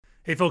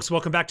Hey, folks,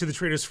 welcome back to the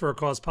Traders for a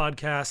Cause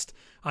podcast.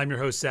 I'm your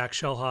host, Zach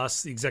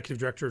Shellhaus, the Executive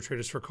Director of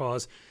Traders for a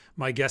Cause.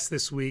 My guest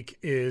this week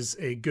is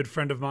a good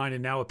friend of mine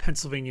and now a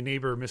Pennsylvania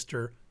neighbor,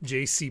 Mr.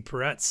 J.C.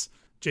 Peretz.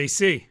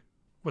 J.C.,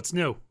 what's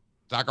new?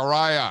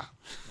 Zachariah,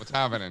 what's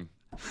happening?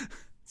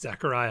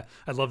 Zachariah.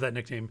 I love that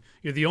nickname.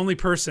 You're the only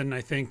person,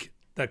 I think,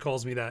 that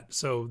calls me that.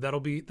 So that'll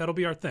be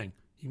our thing.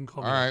 You can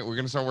call me All that. right, we're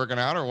going to start working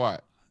out or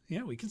what?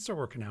 Yeah, we can start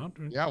working out.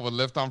 Yeah, we'll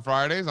lift on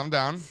Fridays. I'm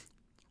down.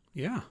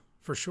 Yeah,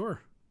 for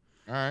sure.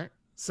 All right.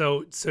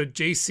 So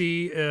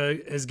JC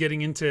is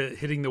getting into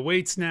hitting the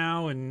weights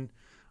now, and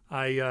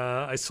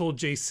I sold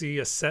JC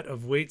a set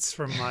of weights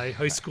from my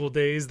high school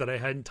days that I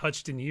hadn't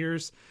touched in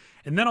years,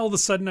 and then all of a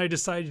sudden I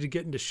decided to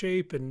get into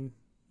shape, and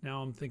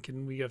now I'm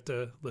thinking we have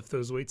to lift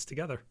those weights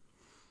together.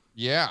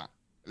 Yeah.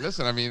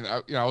 Listen, I mean,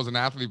 I was an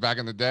athlete back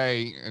in the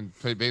day and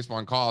played baseball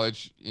in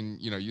college,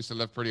 and used to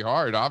lift pretty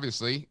hard,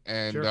 obviously,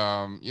 and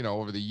Sure.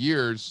 over the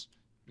years,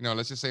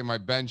 let's just say my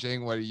bench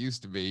ain't what it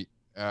used to be.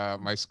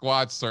 My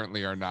squats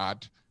certainly are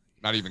not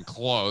even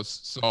close.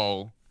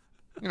 So,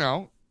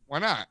 why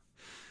not?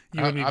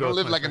 You and me I don't both,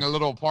 live my like in friend. a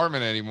little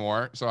apartment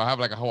anymore. So I have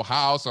like a whole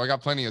house. So I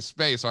got plenty of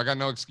space. So I got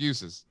no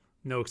excuses.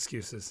 No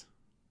excuses.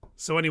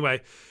 So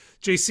anyway,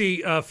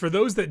 JC, for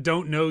those that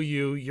don't know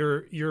you,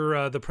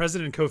 you're the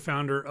president and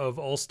co-founder of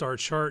All Star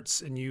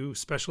Charts, and you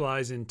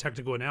specialize in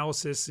technical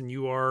analysis, and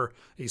you are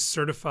a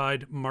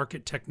certified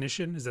market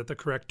technician. Is that the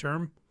correct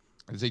term?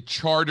 As a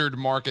chartered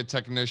market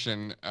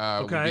technician, would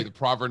Okay. be the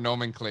proper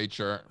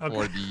nomenclature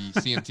for Okay. the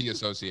CMT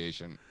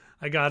Association.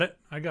 I got it.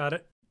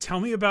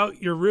 Tell me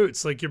about your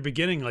roots, like your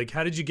beginning. Like,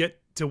 how did you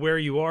get to where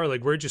you are?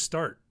 Like, where'd you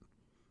start?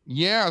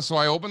 Yeah, so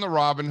I opened the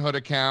Robinhood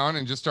account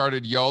and just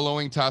started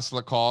YOLOing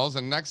Tesla calls.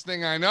 And next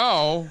thing I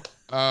know,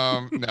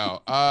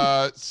 no.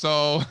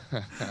 So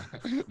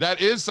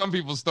that is some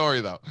people's story,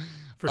 though.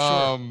 For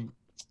sure.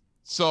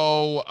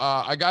 So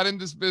I got in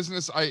this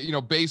business.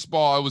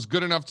 Baseball. I was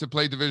good enough to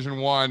play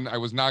Division I. I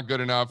was not good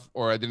enough,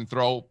 or I didn't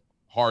throw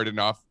hard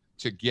enough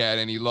to get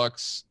any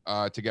looks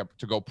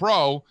to go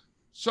pro.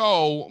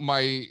 So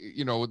my,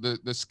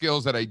 the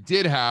skills that I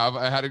did have,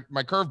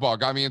 my curveball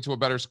got me into a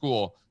better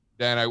school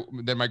than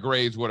my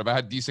grades would have. I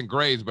had decent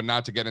grades, but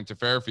not to get into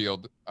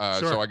Fairfield. Sure.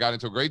 So I got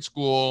into a great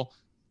school.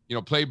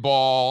 Played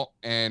ball,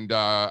 and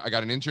I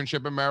got an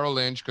internship at Merrill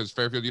Lynch because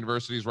Fairfield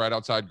University is right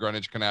outside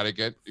Greenwich,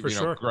 Connecticut. For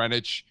sure.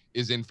 Greenwich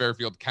is in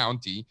Fairfield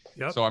County.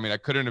 Yep. So, I mean, I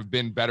couldn't have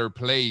been better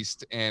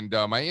placed. And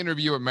my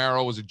interview at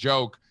Merrill was a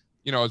joke.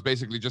 It was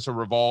basically just a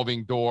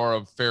revolving door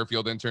of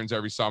Fairfield interns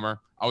every summer.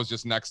 I was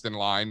just next in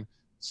line.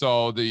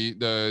 So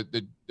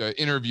the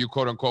interview,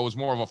 quote unquote, was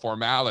more of a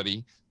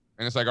formality.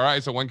 And it's like, all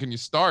right, so when can you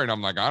start? And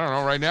I'm like, I don't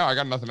know, right now. I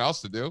got nothing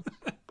else to do.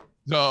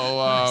 So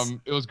Nice.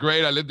 It was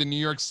great. I lived in New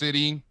York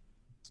City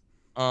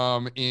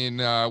when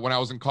I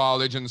was in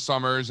college in the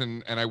summers,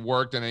 and I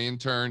worked and I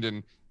interned,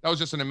 and that was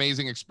just an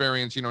amazing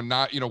experience.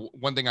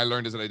 One thing I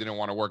learned is that I didn't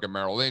want to work at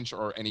Merrill Lynch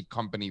or any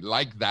company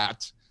like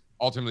that.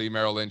 Ultimately,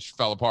 Merrill Lynch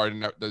fell apart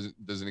and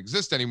doesn't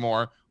exist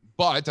anymore.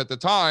 But at the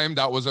time,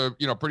 that was a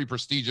pretty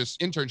prestigious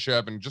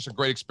internship and just a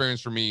great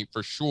experience for me,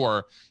 for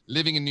sure.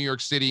 Living in New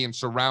York City and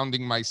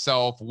surrounding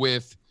myself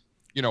with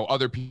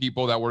other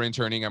people that were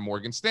interning at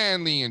Morgan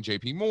Stanley and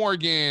JP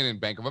Morgan and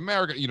Bank of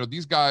America,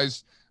 these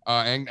guys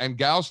and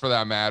gals for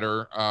that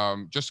matter,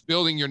 just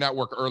building your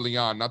network early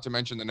on, not to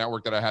mention the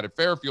network that I had at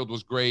Fairfield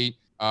was great.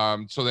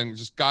 So then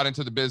just got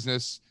into the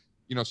business,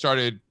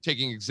 started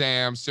taking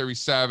exams, Series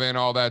 7,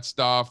 all that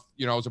stuff.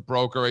 I was a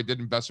broker. I did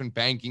investment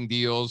banking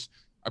deals.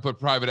 I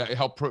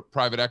helped put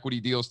private equity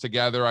deals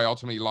together. I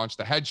ultimately launched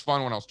a hedge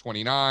fund when I was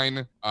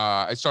 29.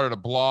 I started a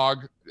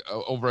blog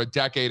over a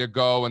decade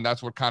ago, and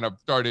that's what kind of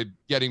started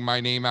getting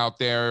my name out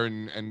there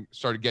and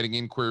started getting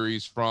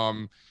inquiries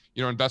from,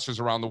 investors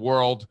around the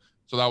world.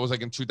 So that was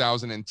like in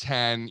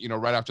 2010,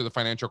 right after the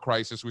financial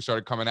crisis, we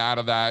started coming out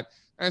of that.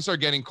 And I started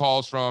getting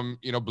calls from,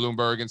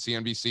 Bloomberg and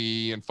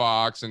CNBC and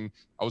Fox. And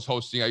I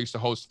used to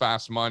host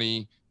Fast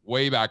Money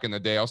way back in the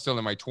day. I was still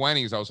in my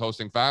 20s. I was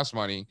hosting Fast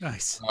Money.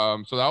 Nice.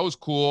 So that was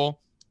cool.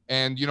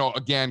 And,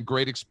 again,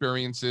 great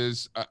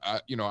experiences.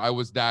 I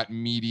was that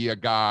media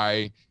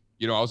guy.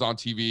 I was on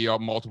TV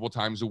multiple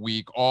times a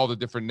week, all the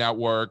different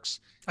networks.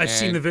 I've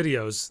seen the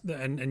videos,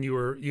 and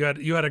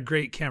you had a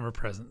great camera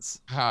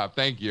presence.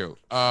 Thank you.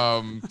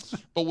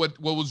 But what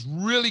was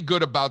really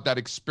good about that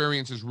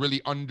experience is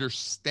really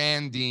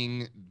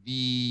understanding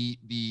the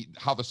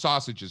how the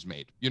sausage is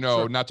made.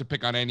 Sure. Not to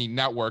pick on any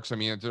networks. I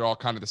mean, they're all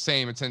kind of the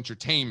same. It's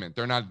entertainment.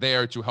 They're not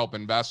there to help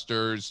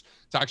investors.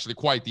 It's actually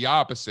quite the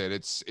opposite.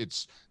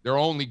 It's their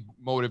only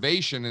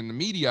motivation in the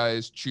media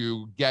is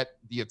to get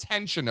the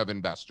attention of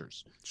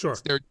investors. Sure.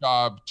 It's their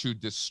job to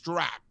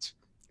distract.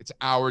 It's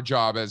our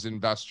job as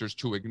investors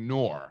to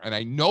ignore. And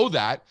I know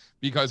that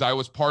because I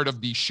was part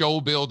of the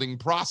show building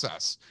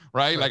process,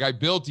 right? Like I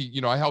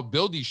helped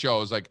build these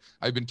shows. Like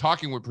I've been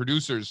talking with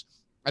producers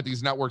at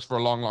these networks for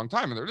a long, long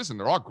time. And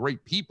they're all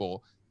great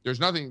people. There's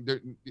nothing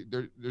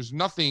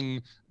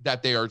that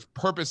they are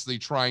purposely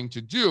trying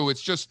to do.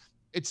 It's just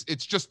it's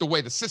just the way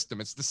it's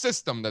the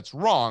system that's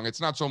wrong.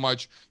 It's not so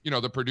much,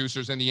 the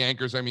producers and the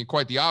anchors. I mean,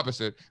 quite the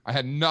opposite. I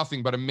had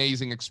nothing but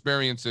amazing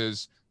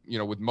experiences,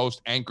 with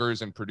most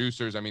anchors and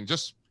producers. I mean,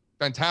 just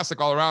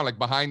fantastic all around, like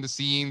behind the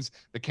scenes,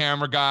 the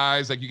camera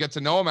guys, like you get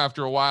to know them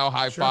after a while,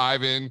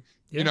 high-fiving,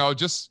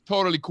 just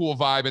totally cool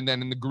vibe. And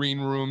then in the green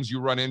rooms, you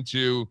run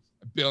into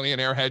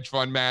billionaire hedge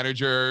fund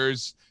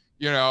managers,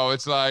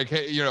 it's like,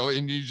 hey,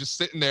 and you're just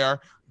sitting there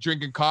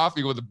drinking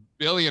coffee with a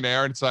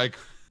billionaire, and it's like,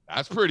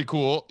 that's pretty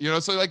cool,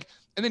 so like,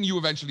 and then you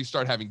eventually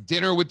start having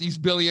dinner with these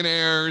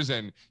billionaires,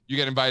 and you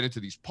get invited to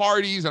these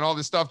parties and all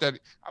this stuff that,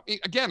 I mean,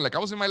 again, like I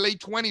was in my late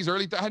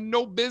 20s, I had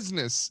no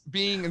business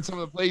being in some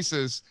of the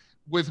places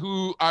with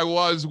who I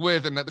was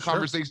with and the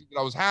conversations that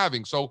I was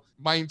having. So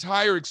my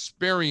entire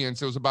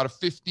experience, it was about a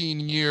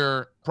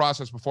 15-year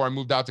process before I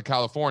moved out to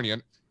California.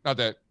 Not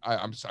that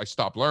I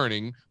stopped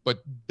learning,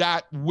 but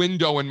that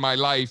window in my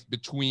life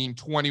between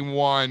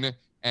 21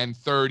 and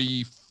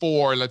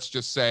 34, let's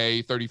just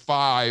say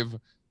 35,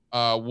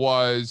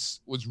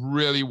 was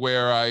really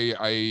where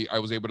I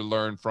was able to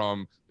learn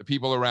from the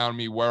people around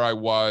me, where I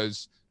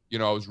was.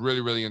 I was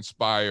really, really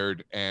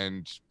inspired,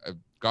 and I've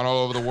gone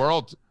all over the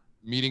world,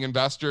 meeting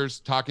investors,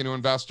 talking to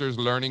investors,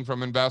 learning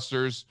from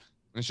investors.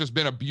 And it's just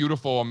been a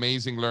beautiful,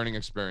 amazing learning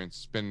experience.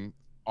 It's been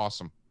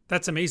awesome.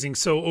 That's amazing.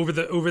 So over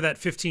that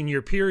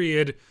 15-year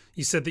period,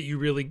 you said that you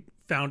really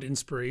found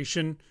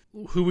inspiration.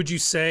 Who would you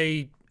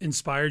say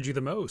inspired you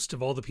the most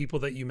of all the people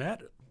that you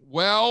met?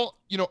 Well,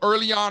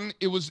 early on,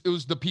 it was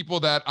the people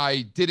that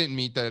I didn't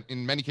meet, that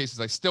in many cases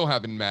I still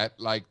haven't met,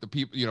 like the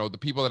people, the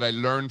people that I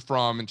learned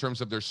from in terms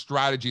of their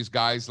strategies,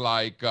 guys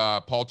like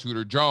Paul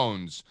Tudor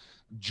Jones,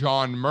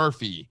 John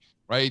Murphy,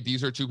 right?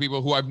 These are two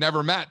people who I've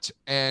never met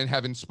and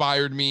have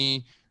inspired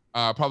me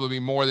probably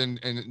more than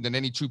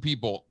any two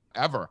people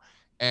ever.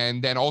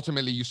 And then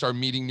ultimately you start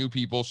meeting new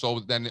people.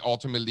 So then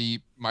ultimately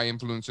my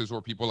influences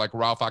were people like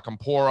Ralph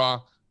Acampora,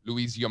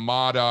 Luis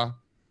Yamada,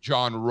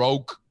 John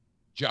Roque,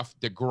 Jeff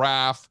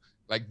DeGraff.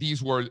 Like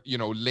these were,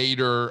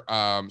 later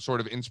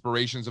sort of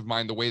inspirations of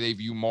mine, the way they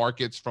view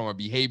markets from a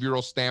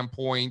behavioral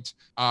standpoint.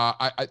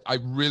 I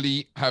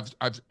really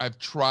I've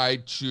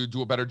tried to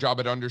do a better job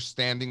at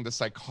understanding the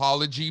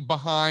psychology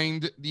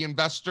behind the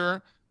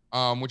investor,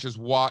 which is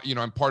why,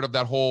 I'm part of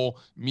that whole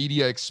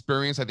media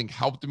experience, I think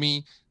helped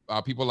me.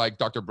 People like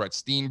Dr. Brett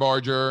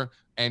Steenbarger,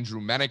 Andrew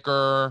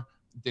Menaker,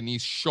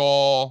 Denise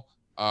Shaw,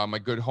 my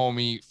good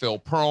homie, Phil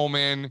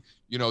Pearlman.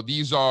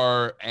 These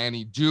are,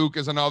 Annie Duke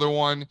is another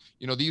one.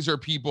 These are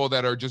people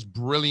that are just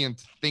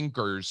brilliant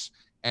thinkers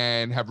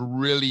and have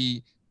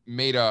really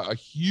made a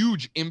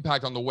huge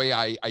impact on the way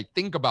I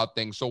think about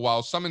things. So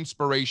while some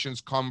inspirations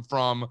come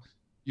from,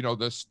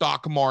 the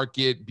stock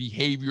market,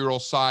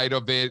 behavioral side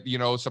of it,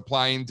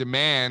 supply and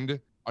demand,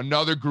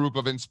 another group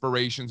of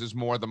inspirations is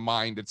more the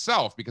mind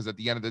itself, because at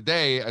the end of the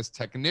day, as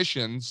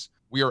technicians,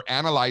 we are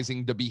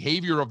analyzing the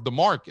behavior of the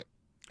market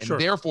and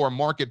therefore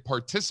market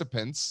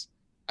participants,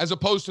 as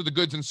opposed to the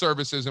goods and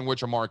services in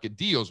which a market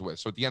deals with.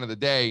 So at the end of the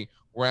day,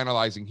 we're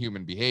analyzing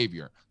human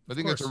behavior. I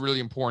think that's a really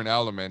important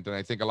element. And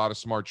I think a lot of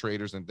smart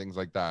traders and things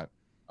like that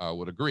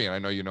would agree. And I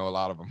know you know a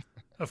lot of them.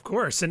 Of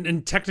course.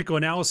 And technical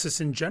analysis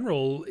in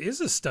general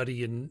is a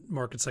study in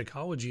market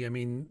psychology. I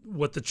mean,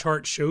 what the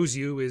chart shows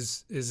you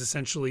is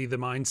essentially the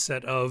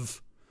mindset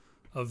of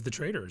the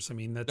traders. I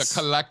mean, that's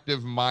the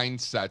collective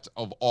mindset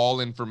of all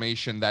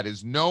information that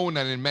is known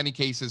and in many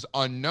cases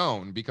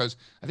unknown. Because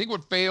I think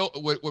what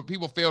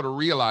people fail to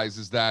realize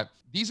is that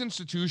these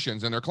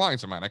institutions and their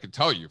clients of mine, I could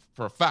tell you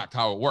for a fact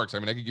how it works. I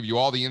mean, I could give you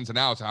all the ins and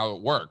outs of how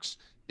it works.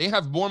 They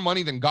have more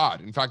money than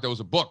God. In fact, there was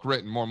a book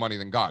written, More Money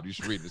Than God. You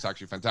should read it. It's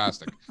actually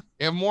fantastic.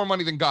 They have more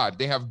money than God.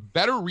 They have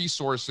better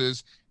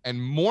resources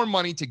and more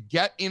money to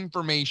get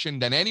information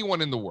than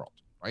anyone in the world,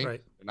 right?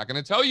 They're not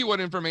going to tell you what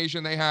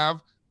information they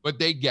have, but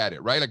they get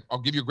it, right? Like,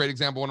 I'll give you a great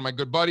example. One of my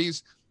good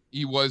buddies,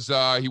 he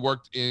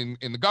worked in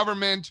the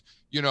government,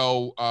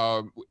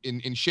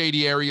 in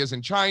shady areas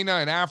in China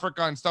and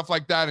Africa and stuff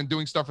like that, and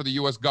doing stuff for the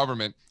US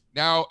government.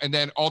 Now, and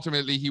then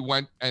ultimately he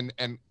went and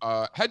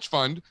hedge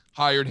fund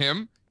hired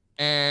him,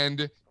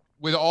 and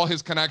with all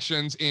his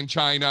connections in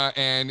China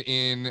and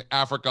in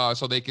Africa,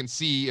 so they can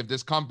see if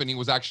this company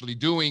was actually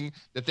doing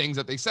the things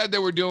that they said they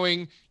were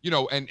doing,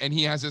 and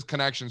he has his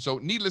connection. So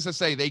needless to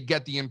say, they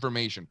get the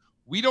information.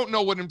 We don't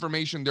know what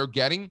information they're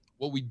getting.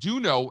 What we do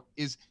know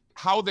is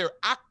how they're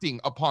acting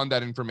upon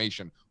that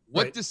information.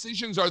 What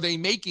decisions are they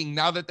making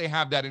now that they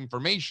have that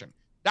information?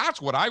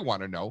 That's what I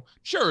want to know.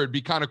 Sure, it'd be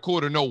kind of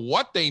cool to know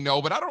what they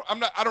know, but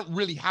I don't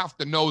really have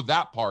to know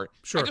that part.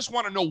 I just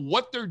want to know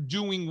what they're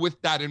doing with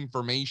that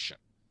information.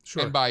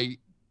 And by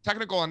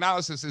technical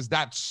analysis is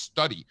that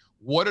study.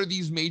 What are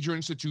these major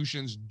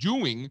institutions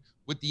doing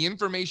with the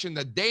information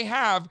that they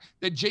have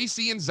that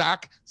JC and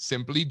Zach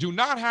simply do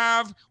not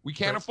have? We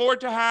can't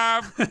afford to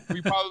have.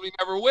 We probably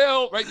never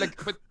will, right?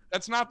 But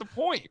that's not the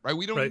point, right?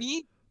 We don't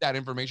need that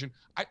information.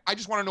 I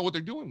just want to know what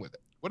they're doing with it.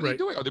 What are they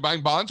doing? Are they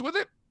buying bonds with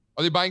it?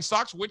 Are they buying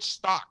stocks? Which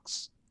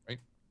stocks? Right.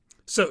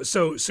 So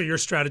your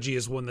strategy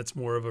is one that's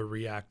more of a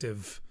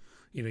reactive.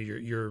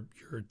 You're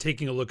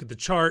taking a look at the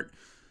chart,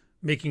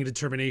 making a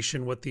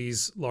determination what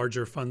these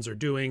larger funds are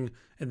doing,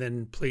 and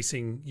then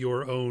placing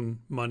your own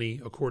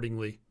money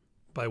accordingly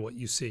by what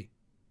you see.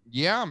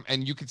 Yeah,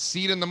 and you could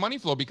see it in the money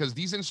flow because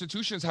these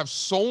institutions have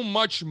so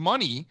much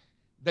money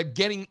that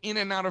getting in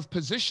and out of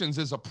positions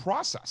is a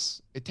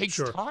process. It takes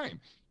Sure. time.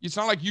 It's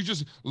not like you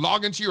just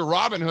log into your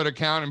Robinhood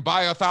account and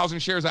buy 1,000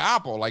 shares of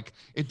Apple. Like,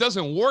 it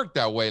doesn't work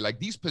that way. Like,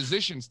 these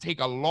positions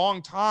take a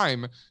long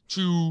time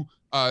to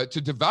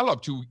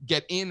develop, to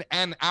get in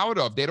and out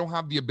of. They don't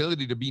have the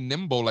ability to be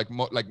nimble like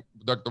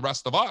the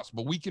rest of us,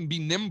 but we can be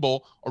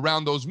nimble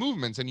around those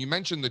movements. And you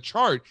mentioned the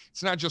chart.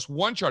 It's not just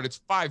one chart,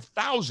 it's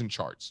 5,000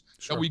 charts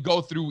Sure. that we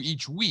go through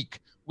each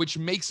week, which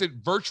makes it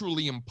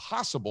virtually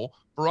impossible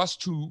for us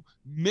to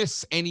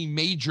miss any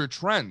major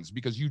trends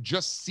because you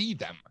just see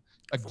them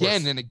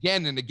again and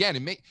again and again.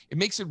 It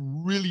makes it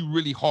really,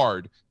 really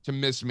hard to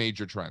miss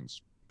major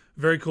trends.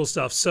 Very cool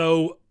stuff.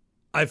 So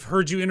I've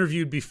heard you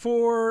interviewed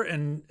before,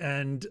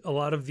 and a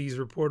lot of these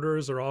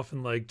reporters are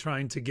often like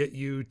trying to get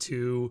you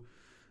to,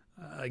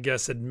 I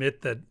guess,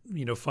 admit that,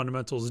 you know,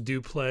 fundamentals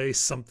do play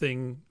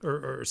something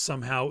or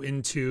somehow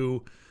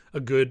into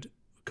a good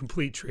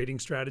complete trading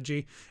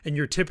strategy. And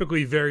you're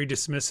typically very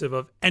dismissive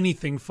of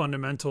anything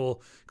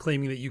fundamental,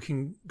 claiming that you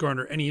can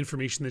garner any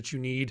information that you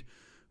need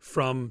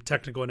from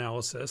technical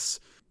analysis.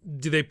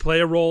 Do they play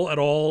a role at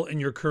all in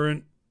your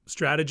current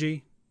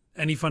strategy?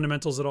 Any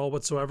fundamentals at all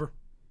whatsoever?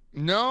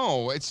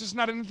 No, it's just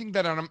not anything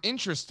that I'm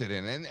interested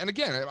in. And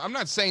again, I'm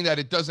not saying that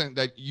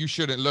that you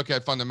shouldn't look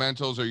at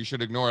fundamentals or you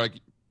should ignore,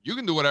 like, you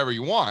can do whatever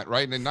you want,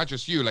 right? And not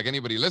just you, like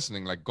anybody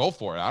listening, like, go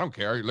for it. I don't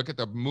care. You look at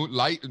the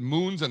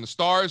moons and the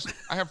stars.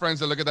 I have friends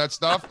that look at that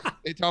stuff.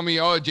 They tell me,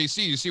 oh,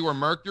 JC, you see where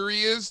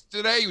Mercury is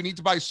today? You need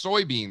to buy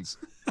soybeans.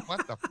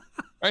 What the,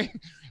 right?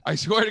 I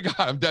swear to God,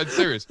 I'm dead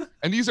serious.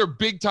 And these are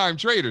big time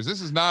traders.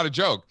 This is not a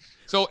joke.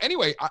 So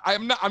anyway,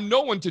 I'm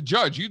no one to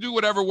judge. You do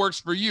whatever works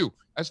for you.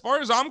 As far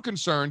as I'm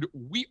concerned,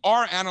 we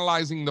are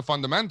analyzing the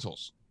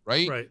fundamentals,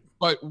 right? Right.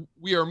 But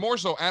we are more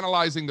so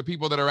analyzing the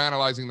people that are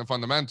analyzing the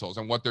fundamentals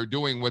and what they're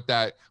doing with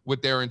that,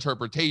 with their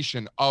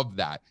interpretation of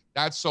that.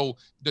 That's so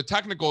the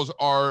technicals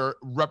are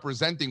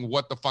representing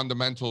what the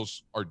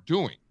fundamentals are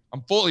doing.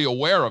 I'm fully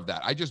aware of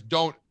that. I just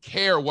don't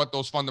care what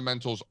those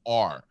fundamentals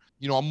are.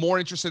 You know, I'm more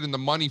interested in the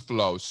money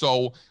flow.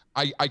 So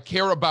I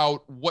care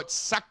about what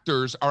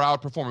sectors are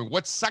outperforming.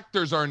 What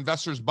sectors are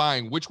investors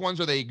buying? Which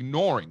ones are they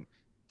ignoring?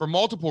 For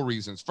multiple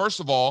reasons. First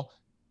of all,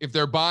 if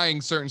they're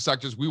buying certain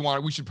sectors, we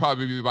should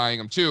probably be buying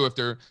them too. If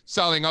they're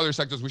selling other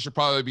sectors, we should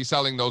probably be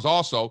selling those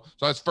also.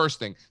 So that's first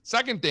thing.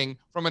 Second thing,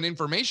 from an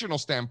informational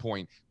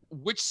standpoint,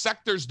 which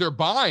sectors they're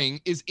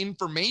buying is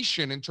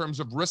information in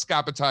terms of risk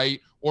appetite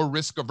or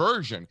risk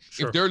aversion.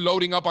 Sure. If they're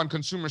loading up on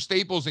consumer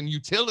staples and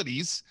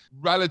utilities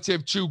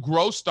relative to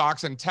growth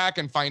stocks and tech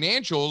and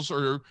financials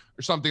or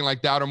something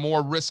like that, or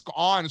more risk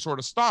on sort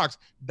of stocks,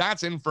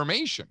 that's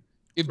information.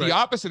 If the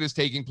opposite is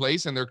taking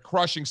place and they're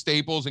crushing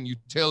staples and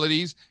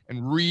utilities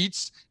and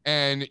REITs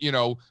and, you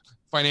know,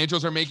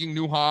 financials are making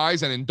new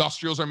highs and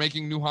industrials are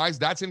making new highs,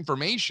 that's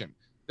information.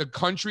 The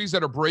countries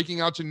that are breaking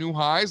out to new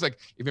highs, like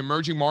if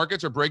emerging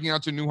markets are breaking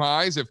out to new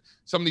highs, if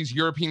some of these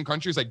European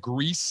countries like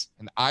Greece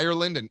and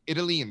Ireland and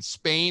Italy and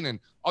Spain and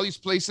all these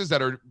places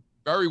that are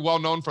very well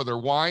known for their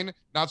wine,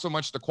 not so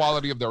much the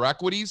quality of their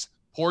equities.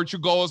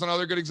 Portugal is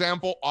another good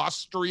example.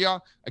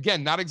 Austria,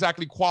 again, not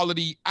exactly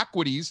quality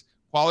equities,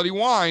 quality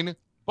wine,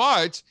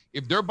 but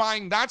if they're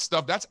buying that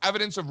stuff, that's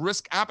evidence of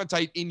risk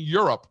appetite in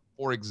Europe,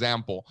 for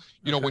example.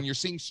 You know, when you're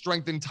seeing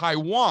strength in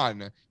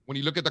Taiwan, when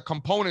you look at the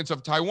components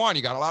of Taiwan,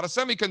 you got a lot of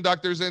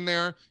semiconductors in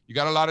there. You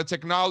got a lot of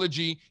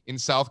technology in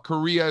South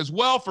Korea as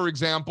well, for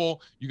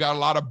example. You got a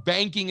lot of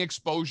banking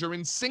exposure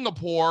in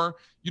Singapore.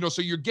 You know,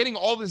 so you're getting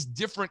all this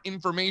different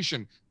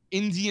information.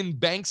 Indian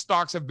bank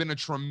stocks have been a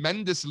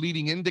tremendous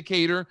leading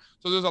indicator.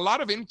 So there's a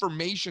lot of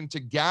information to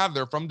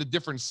gather from the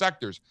different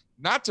sectors,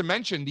 not to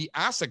mention the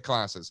asset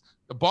classes.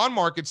 The bond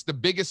market's the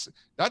biggest,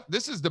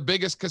 this is the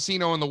biggest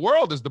casino in the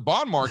world, is the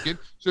bond market.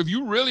 So if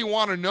you really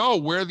want to know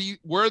where the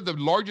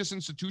largest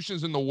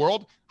institutions in the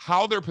world,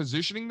 how they're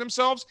positioning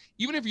themselves,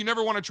 even if you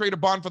never want to trade a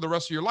bond for the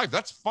rest of your life,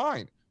 that's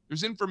fine.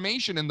 There's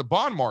information in the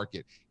bond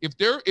market. If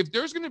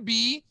there's going to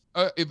be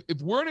if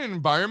we're in an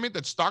environment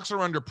that stocks are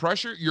under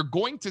pressure, you're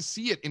going to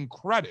see it in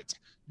credit.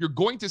 You're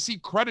going to see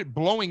credit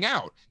blowing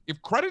out.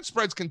 If credit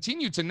spreads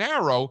continue to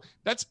narrow,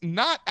 that's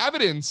not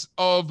evidence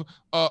of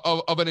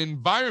an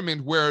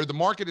environment where the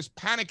market is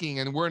panicking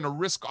and we're in a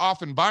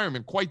risk-off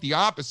environment. Quite the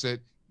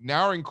opposite.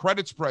 Narrowing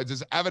credit spreads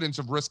is evidence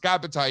of risk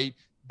appetite.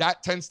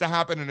 That tends to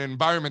happen in an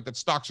environment that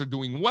stocks are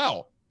doing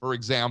well. For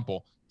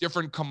example,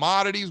 different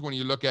commodities, when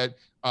you look at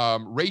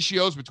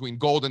ratios between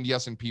gold and the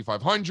S&P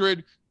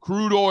 500,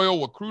 crude oil,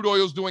 what crude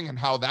oil is doing and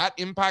how that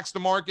impacts the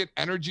market,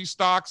 energy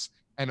stocks,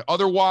 and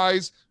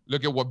otherwise.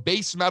 Look at what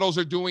base metals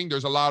are doing.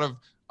 There's a lot of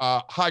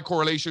high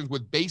correlations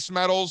with base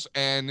metals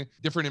and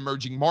different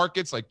emerging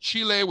markets like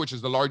Chile, which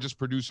is the largest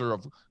producer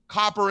of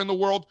copper in the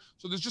world.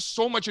 So there's just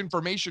so much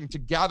information to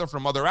gather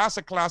from other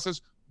asset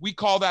classes. We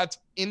call that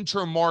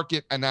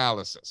intermarket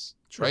analysis,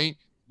 right?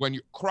 when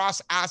you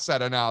cross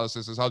asset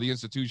analysis is how the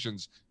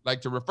institutions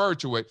like to refer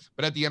to it.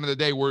 But at the end of the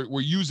day,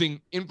 we're using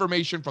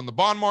information from the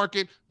bond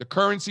market, the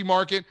currency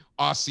market,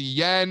 Aussie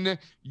yen,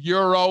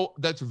 euro.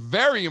 That's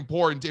very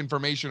important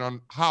information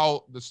on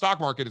how the stock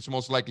market is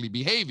most likely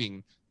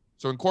behaving.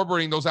 So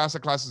incorporating those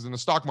asset classes in the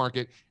stock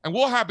market, and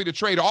we're happy to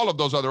trade all of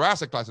those other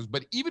asset classes.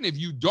 But even if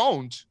you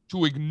don't,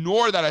 to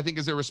ignore that, I think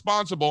is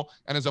irresponsible.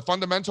 And as a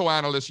fundamental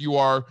analyst, you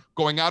are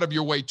going out of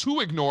your way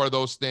to ignore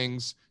those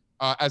things.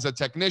 As a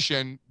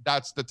technician,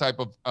 that's the type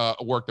of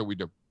work that we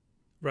do.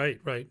 Right.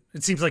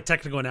 It seems like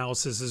technical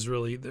analysis is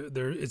really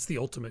it's the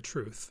ultimate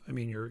truth. I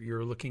mean,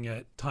 you're looking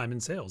at time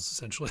and sales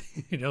essentially,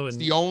 and it's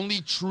the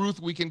only truth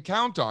we can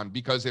count on,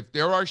 because if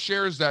there are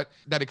shares that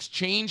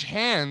exchange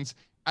hands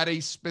at a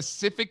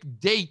specific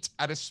date,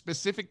 at a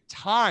specific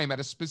time,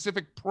 at a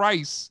specific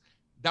price,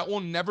 that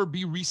will never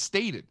be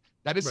restated.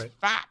 That is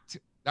fact.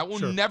 That will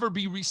never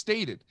be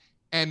restated.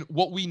 And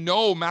what we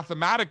know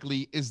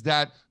mathematically is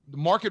that the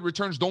market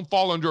returns don't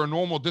fall under a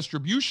normal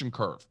distribution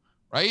curve,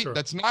 right?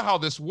 That's not how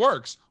this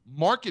works.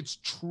 Markets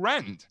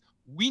trend.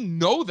 We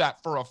know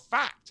that for a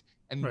fact.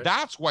 And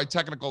that's why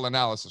technical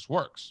analysis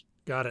works.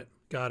 Got it.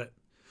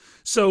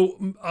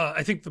 So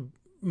I think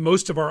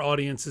most of our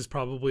audience is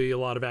probably a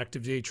lot of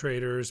active day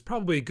traders,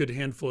 probably a good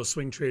handful of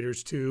swing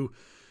traders too.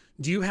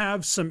 Do you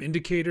have some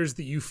indicators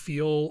that you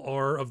feel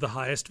are of the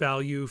highest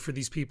value for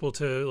these people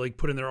to like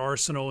put in their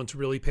arsenal and to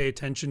really pay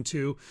attention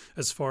to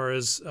as far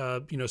as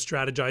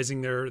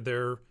strategizing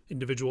their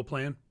individual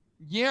plan?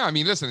 Yeah, I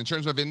mean, listen, in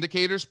terms of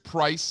indicators,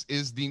 price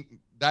is the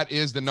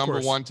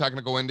number one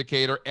technical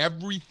indicator.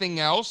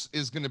 Everything else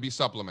is going to be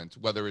supplement,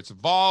 whether it's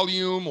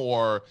volume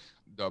or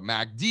the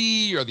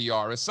MACD or the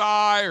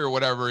RSI or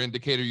whatever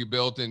indicator you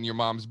built in your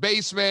mom's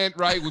basement,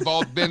 right? We've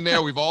all been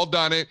there. We've all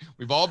done it.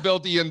 We've all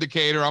built the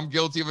indicator. I'm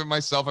guilty of it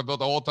myself. I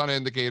built a whole ton of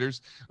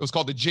indicators. It was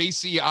called the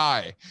JCI.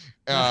 Nice.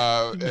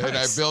 And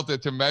I built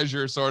it to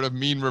measure sort of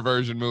mean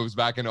reversion moves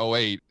back in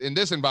 2008. In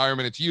this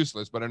environment, it's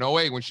useless. But in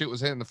 2008, when shit was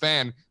hitting the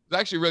fan, it was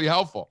actually really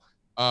helpful.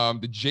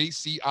 The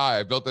JCI,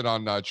 I built it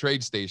on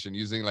TradeStation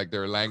using like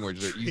their language,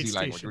 their easy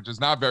language, which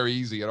is not very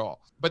easy at all.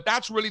 But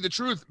that's really the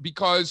truth,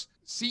 because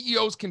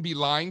CEOs can be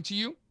lying to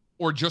you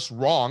or just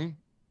wrong,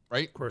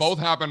 right? Both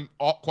happen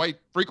quite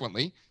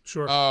frequently.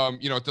 Sure.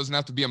 It doesn't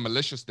have to be a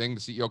malicious thing.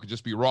 The CEO could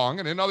just be wrong.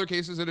 And in other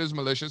cases, it is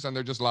malicious and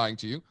they're just lying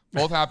to you.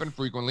 Both happen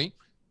frequently.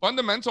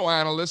 Fundamental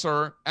analysts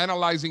are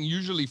analyzing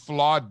usually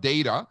flawed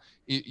data.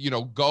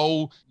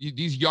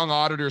 These young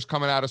auditors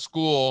coming out of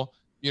school,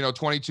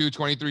 22,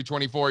 23,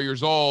 24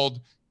 years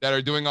old that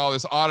are doing all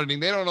this auditing.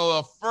 They don't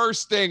know the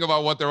first thing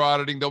about what they're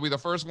auditing. They'll be the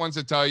first ones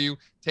to tell you,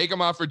 take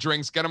them out for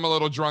drinks, get them a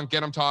little drunk,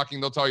 get them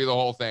talking. They'll tell you the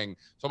whole thing.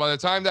 So by the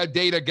time that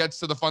data gets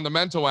to the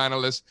fundamental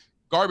analyst,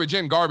 garbage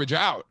in, garbage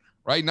out,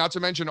 right? Not to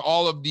mention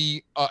all of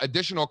the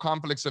additional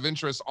conflicts of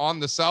interest on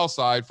the sell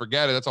side.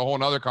 Forget it. That's a whole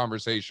nother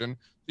conversation.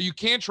 So you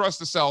can't trust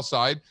the sell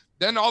side.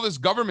 Then all this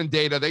government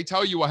data, they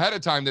tell you ahead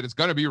of time that it's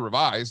going to be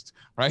revised,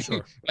 right?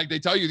 Sure. Like they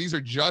tell you these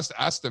are just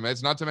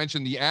estimates, not to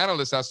mention the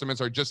analyst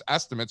estimates are just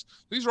estimates.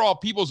 These are all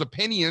people's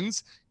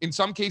opinions. In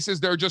some cases,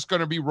 they're just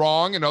going to be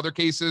wrong. In other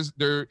cases,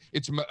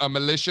 it's a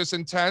malicious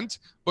intent.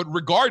 But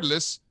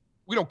regardless,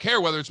 we don't care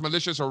whether it's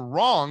malicious or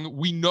wrong.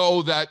 We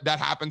know that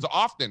happens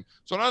often.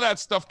 So none of that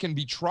stuff can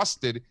be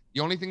trusted. The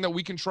only thing that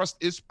we can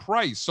trust is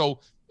price. So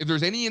if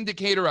there's any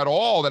indicator at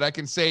all that I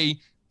can say,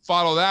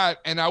 follow that,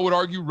 and I would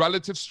argue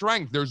relative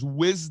strength. There's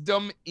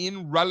wisdom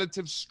in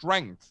relative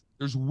strength.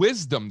 There's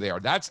wisdom there.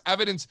 That's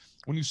evidence.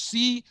 When you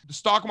see the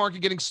stock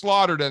market getting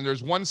slaughtered and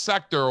there's one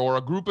sector or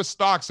a group of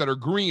stocks that are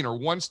green or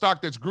one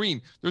stock that's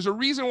green, there's a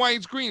reason why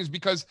it's green. Is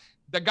because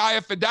the guy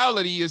at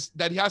Fidelity is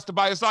that he has to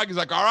buy a stock. He's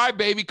like, all right,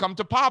 baby, come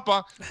to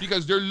Papa,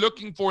 because they're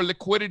looking for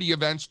liquidity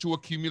events to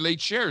accumulate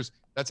shares.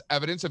 That's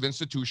evidence of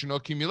institutional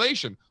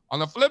accumulation. On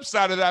the flip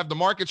side of that, if the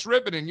market's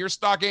ripping and your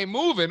stock ain't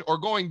moving or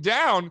going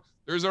down,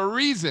 there's a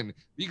reason,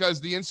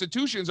 because the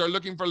institutions are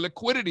looking for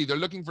liquidity. They're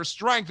looking for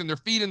strength, and they're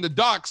feeding the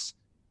ducks,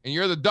 and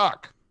you're the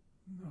duck.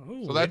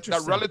 Oh, so that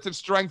relative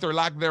strength or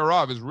lack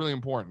thereof is really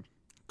important.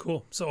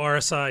 Cool. So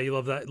RSI, you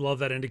love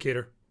that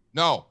indicator.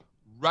 No.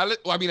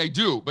 I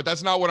do, but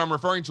that's not what I'm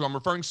referring to. I'm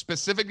referring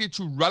specifically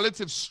to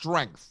relative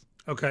strength.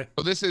 Okay.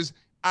 So this is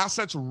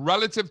assets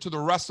relative to the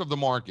rest of the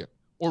market,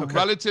 or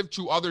relative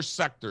to other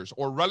sectors,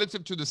 or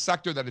relative to the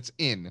sector that it's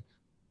in.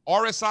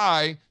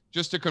 RSI,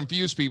 just to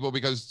confuse people,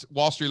 because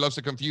Wall Street loves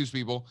to confuse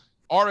people,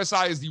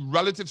 RSI is the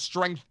relative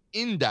strength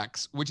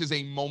index, which is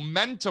a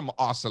momentum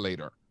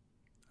oscillator.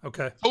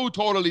 Okay. Two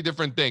totally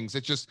different things.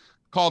 It's just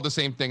called the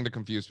same thing to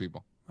confuse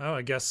people. Oh,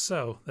 I guess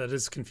so. That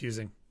is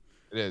confusing.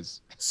 It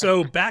is.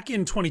 So back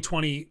in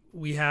 2020,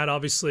 we had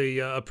obviously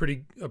a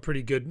pretty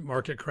good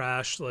market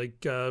crash, like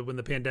when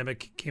the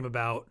pandemic came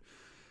about.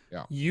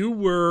 Yeah. You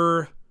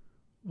were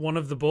one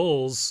of the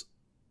bulls,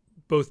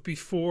 both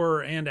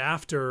before and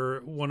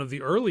after, one of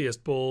the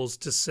earliest bulls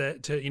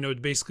to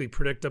basically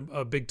predict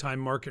a big time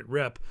market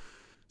rip.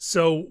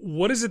 So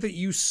what is it that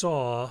you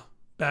saw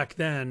back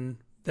then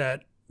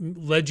that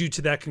led you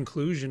to that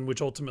conclusion,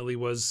 which ultimately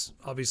was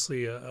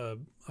obviously a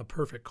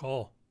perfect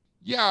call?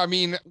 Yeah, I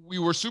mean, we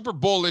were super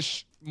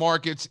bullish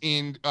markets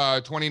in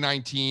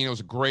 2019. It was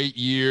a great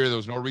year. There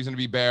was no reason to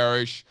be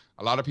bearish.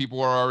 A lot of people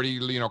were already,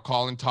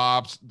 calling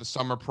tops the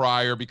summer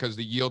prior because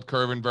the yield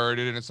curve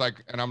inverted. And it's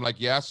like, and I'm like,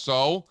 yes, yeah,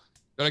 so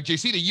they're like,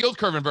 JC, the yield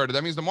curve inverted.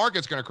 That means the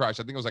market's going to crash.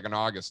 I think it was like in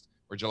August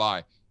or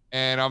July.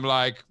 And I'm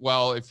like,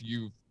 well, if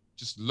you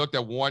just looked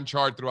at one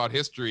chart throughout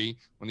history,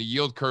 when the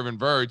yield curve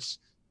inverts,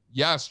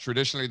 yes,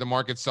 traditionally the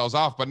market sells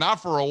off, but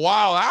not for a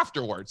while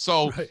afterwards.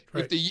 So Right.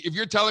 if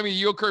you're telling me the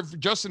yield curve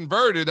just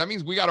inverted, that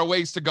means we got a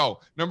ways to go.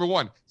 Number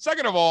one.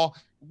 Second of all,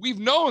 we've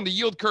known the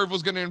yield curve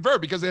was going to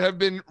invert because it had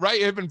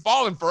been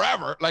falling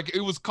forever. Like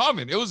it was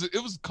coming. It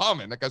was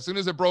coming. Like as soon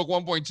as it broke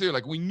 1.2,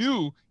 like we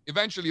knew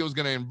eventually it was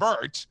going to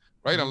invert,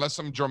 right? Mhm. Unless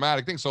some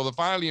dramatic thing. So the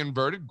finally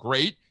inverted,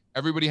 great.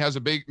 Everybody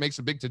makes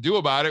a big to do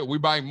about it. We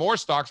buy more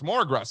stocks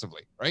more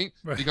aggressively, right?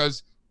 Right.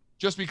 Because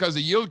just because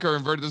the yield curve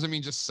inverted doesn't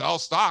mean just sell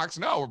stocks.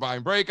 No, we're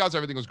buying breakouts.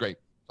 Everything was great.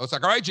 So it's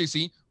like, all right,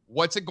 JC,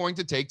 what's it going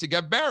to take to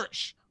get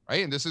bearish,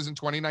 right? And this is in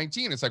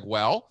 2019. It's like,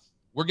 well,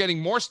 we're getting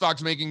more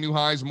stocks making new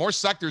highs. More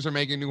sectors are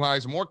making new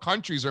highs. More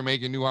countries are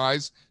making new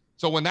highs.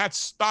 So when that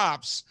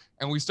stops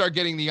and we start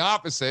getting the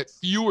opposite,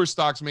 fewer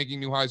stocks making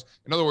new highs.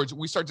 In other words,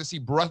 we start to see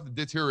breadth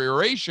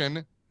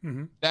deterioration.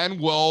 Mm-hmm. Then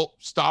we'll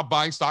stop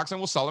buying stocks and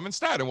we'll sell them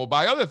instead and we'll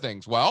buy other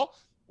things. Well,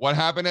 what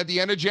happened at the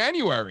end of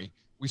January?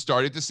 We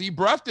started to see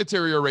breadth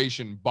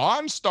deterioration.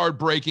 Bonds start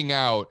breaking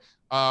out.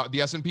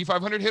 The S&P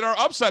 500 hit our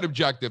upside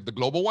objective. The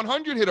Global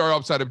 100 hit our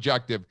upside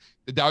objective.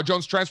 The Dow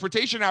Jones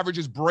Transportation Average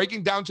is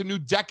breaking down to new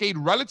decade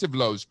relative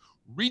lows.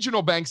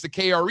 Regional banks, the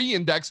KRE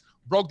index,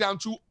 broke down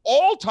to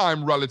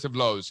all-time relative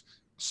lows.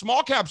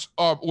 Small caps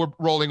were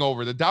rolling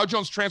over. The Dow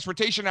Jones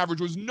Transportation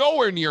Average was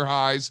nowhere near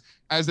highs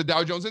as the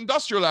Dow Jones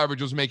Industrial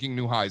Average was making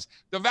new highs.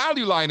 The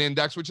Value Line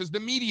Index, which is the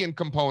median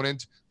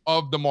component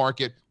of the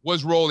market,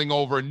 was rolling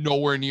over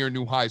nowhere near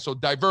new highs. So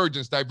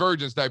divergence to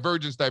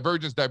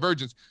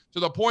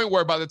the point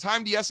where by the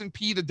time the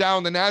S&P, the Dow,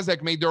 and the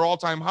NASDAQ made their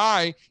all-time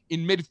high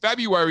in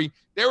mid-February,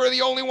 they were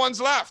the only ones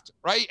left,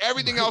 right?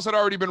 Everything else had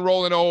already been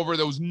rolling over.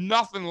 There was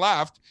nothing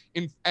left.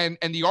 And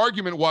the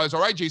argument was,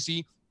 all right,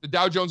 JC, the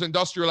Dow Jones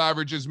Industrial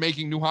Average is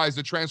making new highs.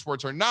 The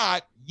transports are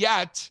not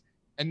yet.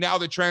 And now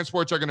the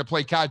transports are going to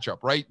play catch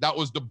up, right? That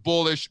was the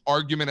bullish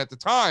argument at the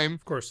time.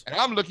 Of course. And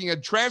I'm looking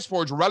at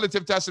transports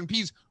relative to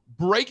S&Ps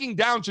breaking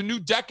down to new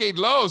decade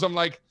lows. I'm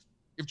like,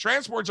 if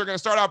transports are going to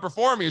start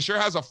outperforming, it sure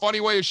has a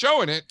funny way of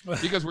showing it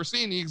because we're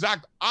seeing the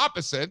exact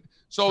opposite.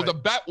 So right. The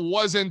bet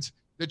wasn't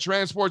that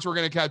transports were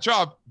going to catch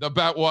up. The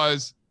bet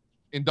was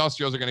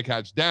industrials are going to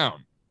catch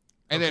down.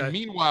 And then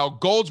meanwhile,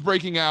 gold's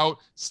breaking out.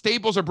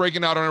 Staples are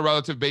breaking out on a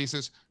relative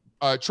basis.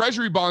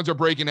 Treasury bonds are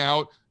breaking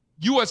out.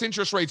 U.S.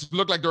 interest rates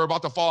look like they're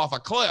about to fall off a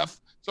cliff.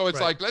 So it's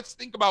like, let's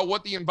think about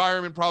what the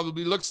environment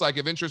probably looks like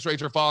if interest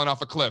rates are falling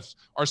off a cliff.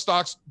 Are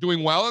stocks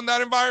doing well in that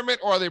environment,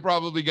 or are they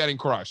probably getting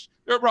crushed?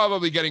 They're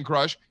probably getting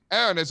crushed.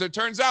 And as it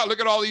turns out, look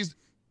at all these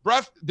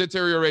breadth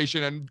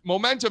deterioration and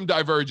momentum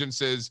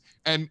divergences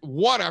and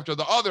one after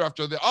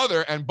the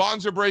other, and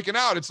bonds are breaking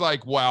out. It's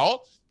like,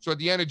 well, so at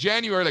the end of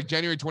January, like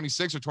January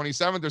 26th or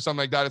 27th or something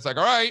like that, it's like,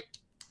 all right,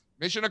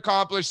 mission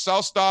accomplished,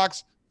 sell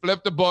stocks,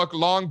 flip the book,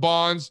 long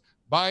bonds,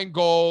 buying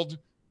gold,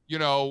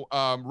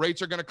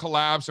 rates are going to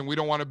collapse and we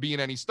don't want to be in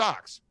any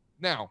stocks.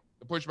 Now,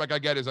 the pushback I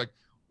get is like,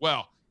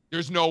 well,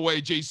 there's no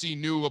way JC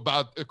knew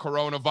about the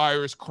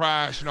coronavirus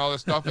crash and all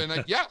this stuff. And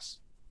like, yes,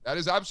 that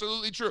is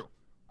absolutely true.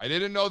 I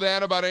didn't know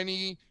then about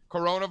any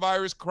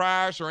coronavirus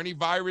crash or any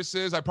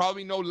viruses. I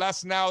probably know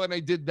less now than I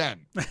did then.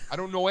 I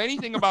don't know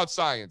anything about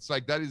science.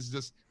 Like that is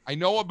just, I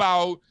know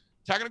about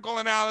technical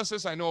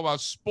analysis. I know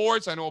about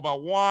sports. I know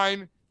about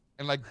wine.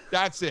 And like,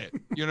 that's it.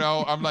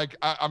 I'm like,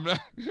 I'm not,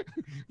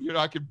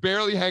 I could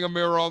barely hang a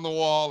mirror on the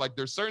wall. Like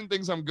there's certain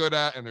things I'm good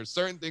at and there's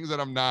certain things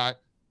that I'm not.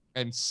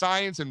 And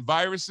science and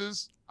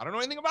viruses, I don't know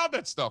anything about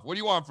that stuff. What do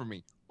you want from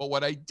me? But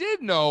what I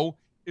did know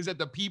is that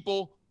the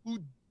people who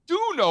do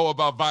know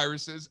about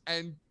viruses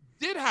and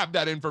did have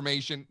that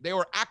information, they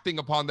were acting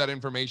upon that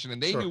information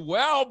and they knew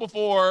well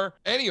before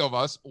any of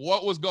us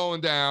what was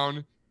going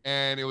down.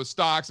 And it was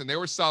stocks and they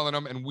were selling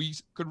them and we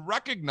could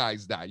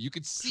recognize that. You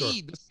could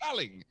see the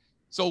selling.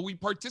 So we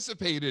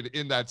participated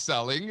in that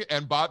selling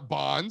and bought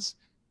bonds.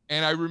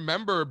 And I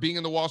remember being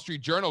in the Wall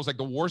Street Journal. It was like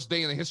the worst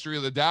day in the history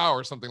of the Dow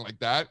or something like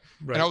that.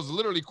 Right. And I was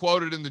literally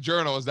quoted in the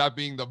journal as that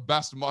being the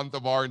best month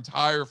of our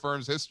entire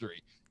firm's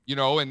history,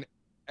 and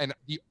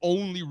the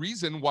only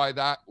reason why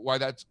that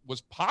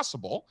was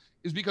possible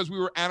is because we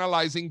were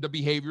analyzing the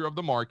behavior of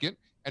the market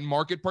and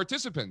market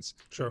participants,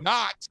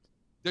 not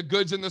the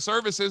goods and the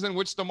services in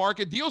which the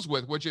market deals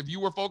with, which if you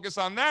were focused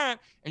on that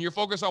and you're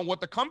focused on what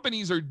the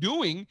companies are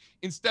doing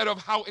instead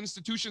of how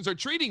institutions are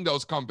treating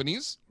those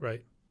companies,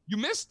 right, you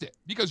missed it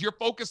because you're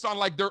focused on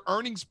like their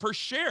earnings per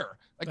share.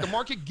 Like the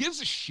market gives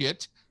a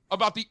shit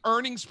about the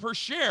earnings per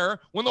share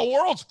when the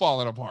world's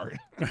falling apart.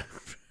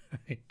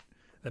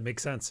 That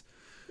makes sense.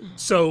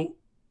 So,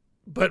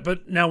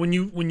 but now when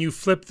you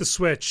flipped the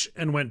switch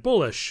and went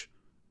bullish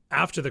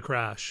after the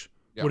crash,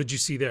 what did you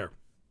see there?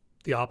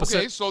 The opposite.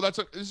 Okay, so this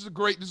is a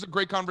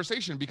great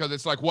conversation because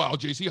it's like, wow,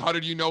 JC, how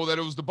did you know that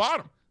it was the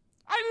bottom?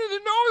 I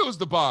didn't know it was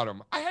the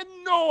bottom. I had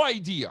no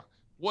idea.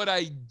 What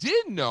I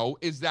did know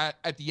is that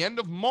at the end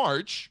of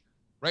March,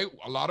 right,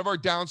 a lot of our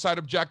downside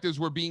objectives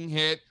were being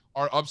hit.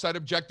 Our upside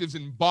objectives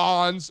in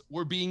bonds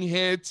were being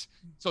hit.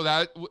 So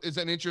that is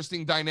an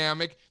interesting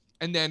dynamic.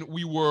 And then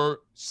we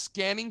were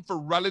scanning for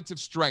relative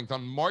strength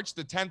on March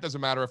the 10th, as a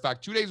matter of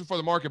fact, 2 days before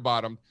the market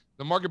bottomed.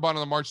 The market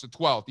bottomed on March the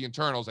 12th, the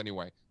internals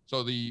anyway.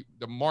 So the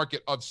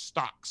market of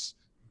stocks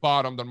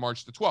bottomed on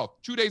March the 12th,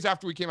 2 days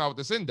after we came out with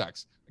this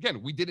index.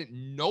 Again, we didn't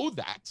know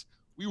that.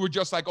 We were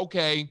just like,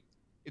 okay,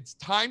 it's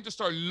time to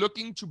start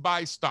looking to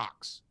buy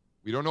stocks.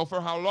 We don't know for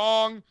how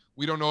long.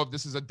 We don't know if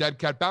this is a dead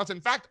cat bounce. In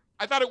fact,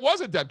 I thought it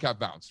was a dead cat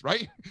bounce,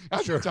 right?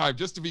 At the time,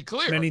 just to be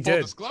clear,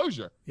 full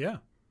disclosure. Yeah.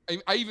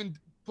 I even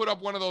put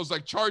up one of those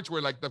like charts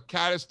where like the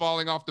cat is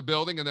falling off the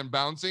building and then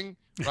bouncing,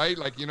 right?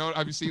 Like, you know,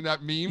 have you seen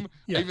that meme?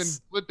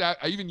 Yes.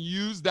 I even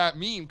used that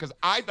meme because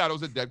I thought it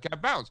was a dead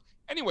cat bounce.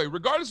 Anyway,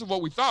 regardless of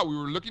what we thought, we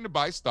were looking to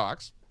buy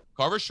stocks,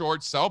 cover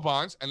short, sell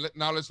bonds, and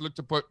now let's look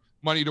to put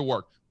money to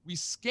work. We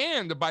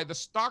scanned by the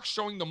stocks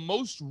showing the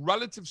most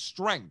relative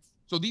strength.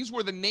 So these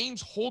were the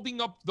names holding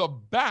up the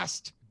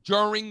best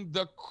during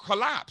the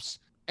collapse.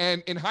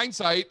 And in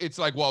hindsight, it's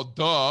like, well,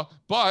 duh,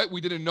 but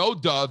we didn't know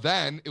duh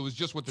then. It was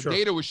just what the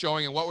data was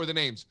showing. And what were the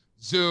names?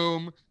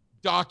 Zoom,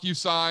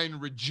 DocuSign,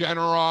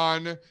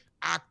 Regeneron,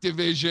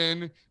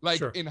 Activision.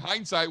 Like in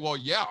hindsight, well,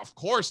 yeah, of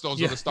course,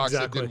 those are the stocks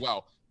that did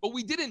well. But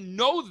we didn't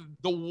know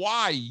the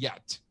why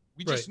yet.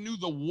 We just knew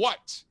the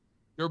what.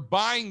 They're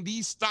buying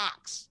these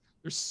stocks.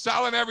 They're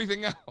selling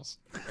everything else.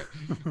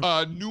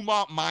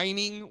 Newmont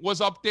Mining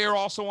was up there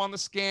also on the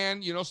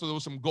scan, you know, so there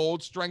was some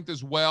gold strength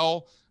as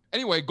well.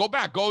 Anyway,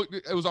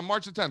 it was on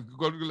March the 10th.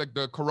 Go to like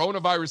the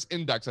coronavirus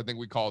index, I think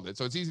we called it.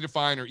 So it's easy to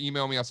find, or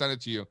email me, I'll send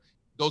it to you.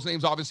 Those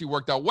names obviously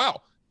worked out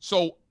well.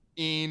 So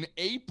in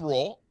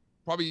April,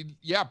 probably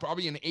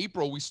in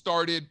April, we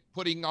started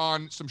putting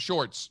on some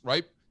shorts,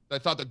 right? I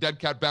thought the dead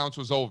cat bounce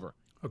was over.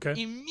 Okay.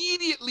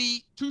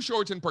 Immediately, 2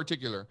 shorts in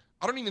particular.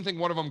 I don't even think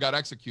one of them got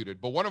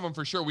executed, but one of them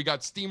for sure, we got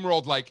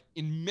steamrolled like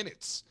in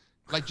minutes.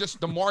 Like just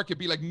the market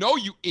be like, no,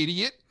 you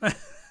idiot.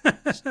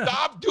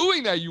 Stop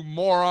doing that, you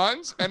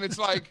morons. And it's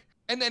like,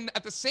 and then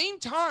at the same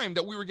time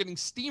that we were getting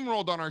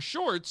steamrolled on our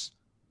shorts,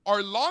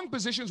 our long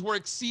positions were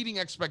exceeding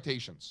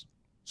expectations.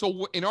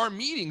 So in our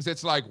meetings,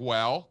 it's like,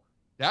 well,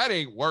 that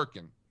ain't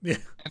working. Yeah.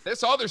 And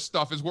this other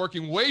stuff is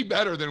working way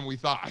better than we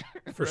thought.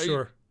 For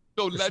sure.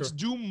 So let's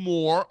do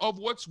more of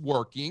what's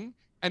working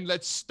and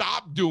let's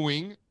stop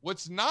doing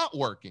what's not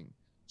working.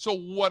 So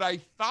what I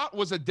thought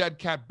was a dead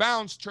cat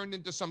bounce turned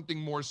into something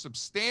more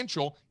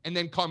substantial. And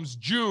then comes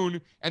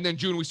June. And then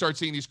June, we start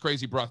seeing these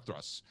crazy breath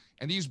thrusts.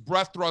 And these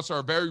breath thrusts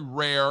are very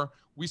rare.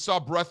 We saw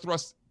breath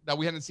thrusts that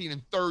we hadn't seen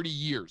in 30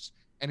 years.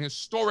 And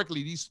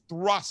historically, these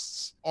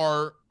thrusts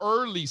are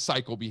early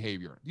cycle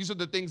behavior. These are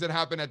the things that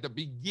happen at the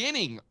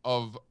beginning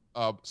of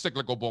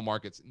cyclical bull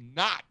markets,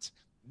 not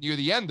near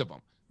the end of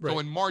them. Right. So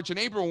in March and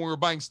April, when we were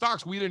buying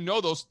stocks, we didn't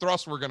know those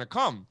thrusts were going to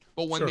come.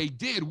 But when they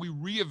did, we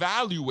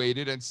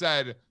reevaluated and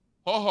said,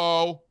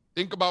 ho,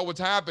 think about what's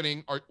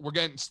happening. We're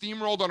getting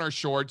steamrolled on our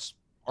shorts.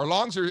 Our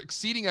longs are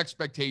exceeding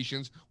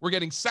expectations. We're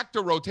getting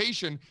sector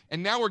rotation.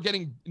 And now we're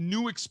getting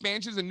new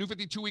expansions and new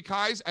 52-week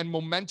highs and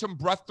momentum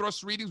breath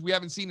thrust readings we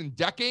haven't seen in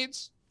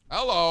decades.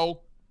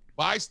 Hello.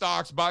 Buy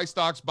stocks, buy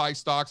stocks, buy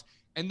stocks.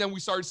 And then we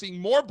started seeing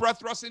more breath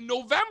thrusts in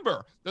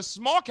November. The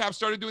small caps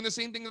started doing the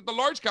same thing that the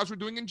large caps were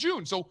doing in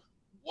June. So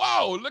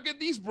whoa, look at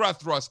these breath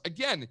thrusts.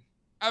 Again,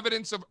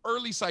 evidence of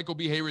early cycle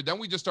behavior. Then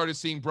we just started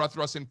seeing breath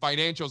thrusts in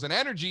financials and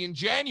energy in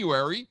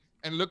January.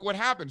 And look what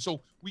happened.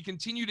 So we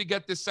continue to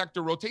get this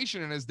sector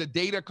rotation. And as the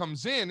data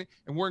comes in,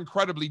 and we're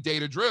incredibly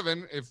data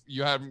driven, if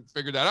you haven't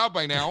figured that out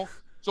by now.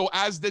 So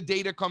as the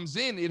data comes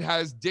in, it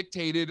has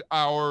dictated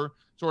our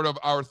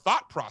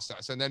thought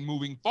process. And then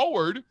moving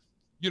forward,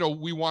 you know,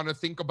 we want to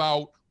think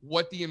about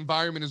what the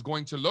environment is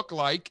going to look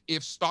like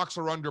if stocks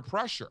are under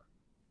pressure.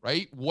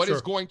 Right? What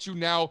is going to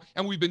now,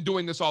 and we've been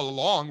doing this all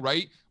along,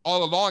 right?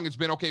 All along, it's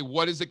been, okay,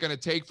 what is it going to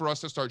take for us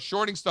to start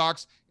shorting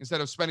stocks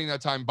instead of spending that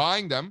time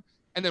buying them?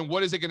 And then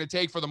what is it going to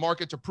take for the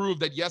market to prove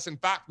that, yes, in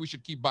fact, we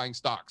should keep buying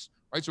stocks,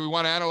 right? So we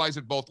want to analyze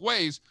it both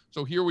ways.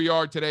 So here we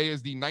are. Today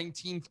is the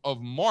 19th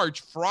of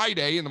March,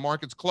 Friday, and the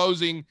market's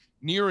closing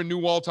near a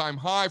new all-time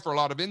high for a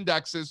lot of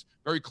indexes,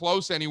 very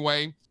close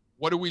anyway.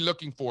 What are we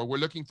looking for? We're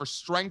looking for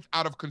strength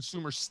out of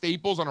consumer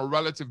staples on a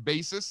relative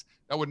basis.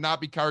 That would not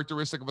be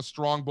characteristic of a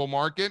strong bull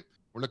market.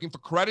 We're looking for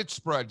credit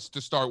spreads to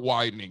start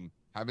widening.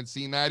 Haven't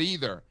seen that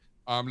either.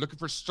 Looking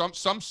for some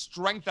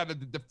strength out of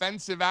the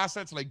defensive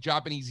assets like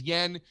Japanese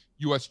yen,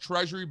 U.S.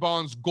 Treasury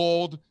bonds,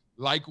 gold,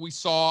 like we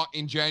saw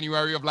in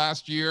January of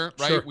last year,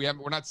 right?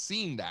 We're not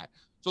seeing that.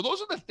 So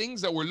those are the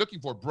things that we're looking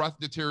for. Breath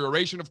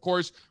deterioration, of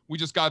course. We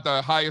just got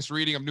the highest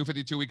reading of new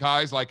 52-week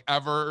highs like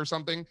ever or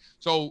something.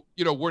 So,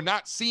 you know, we're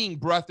not seeing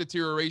breath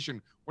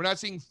deterioration. We're not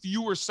seeing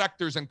fewer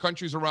sectors and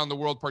countries around the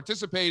world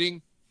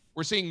participating.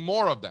 We're seeing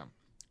more of them.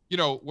 You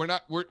know,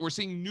 we're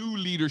seeing new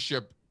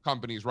leadership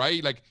companies,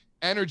 right? Like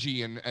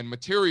energy and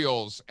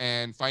materials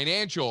and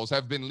financials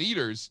have been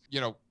leaders.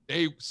 You know,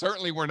 they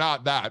certainly were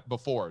not that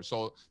before.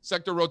 So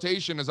sector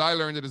rotation, as I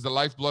learned it, is the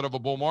lifeblood of a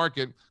bull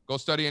market. Go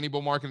study any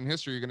bull market in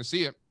history. You're going to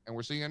see it. And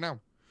we're seeing it now.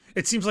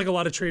 It seems like a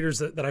lot of traders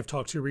that I've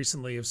talked to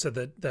recently have said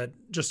that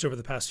just over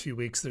the past few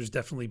weeks, there's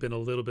definitely been a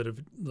little bit of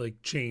like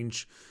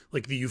change.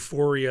 Like the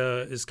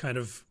euphoria is kind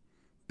of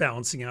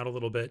balancing out a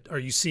little bit. Are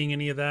you seeing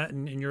any of that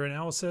in your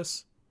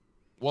analysis?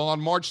 Well,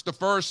 on March the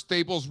 1st,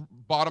 staples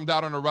bottomed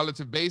out on a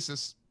relative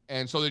basis,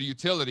 and so did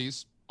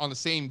utilities on the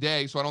same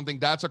day. So I don't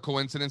think that's a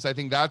coincidence. I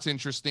think that's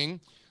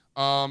interesting.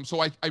 So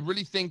I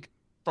really think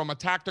from a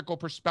tactical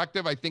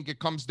perspective, I think it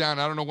comes down.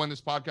 I don't know when this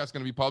podcast is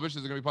going to be published.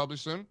 Is it going to be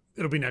published soon?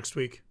 It'll be next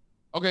week.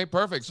 Okay,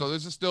 perfect. So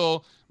this is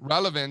still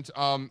relevant.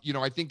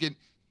 I think it,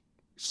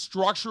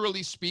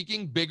 structurally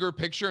speaking, bigger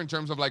picture in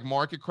terms of like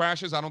market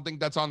crashes, I don't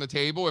think that's on the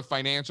table if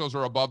financials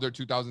are above their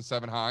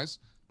 2007 highs.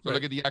 So Right.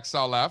 look at the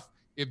XLF.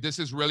 If this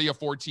is really a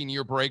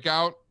 14-year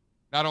breakout,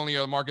 not only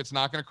are the markets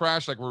not going to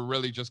crash, like we're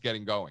really just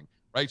getting going,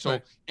 right? So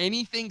Right.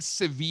 anything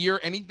severe,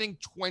 anything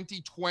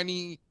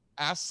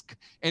 2020-esque,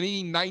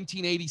 any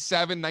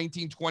 1987,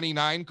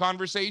 1929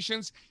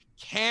 conversations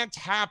can't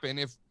happen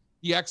if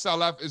the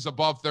XLF is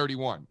above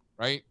 31,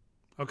 right?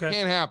 Okay.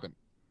 Can't happen.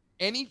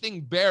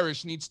 Anything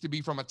bearish needs to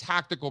be from a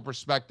tactical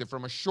perspective,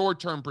 from a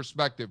short-term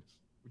perspective,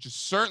 which is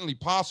certainly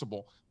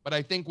possible, but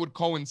I think would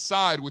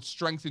coincide with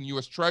strength in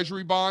U.S.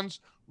 Treasury bonds,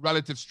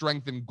 relative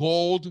strength in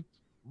gold,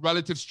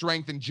 relative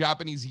strength in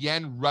Japanese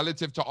yen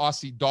relative to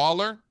Aussie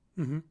dollar,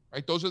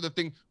 right? Those are the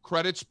things,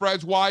 credit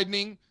spreads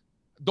widening.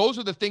 Those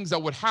are the things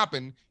that would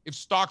happen if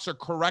stocks are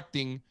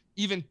correcting,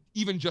 even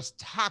just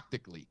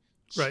tactically.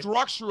 Right.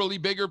 Structurally,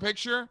 bigger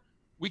picture,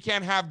 we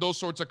can't have those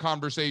sorts of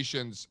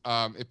conversations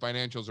if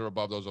financials are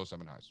above those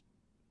 07 highs.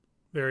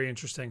 Very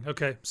interesting.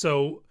 Okay.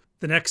 So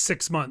the next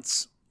 6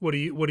 months, what are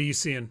you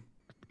seeing?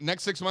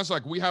 Next 6 months,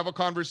 like we have a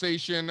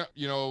conversation,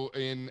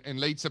 in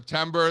late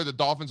September, the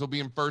Dolphins will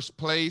be in first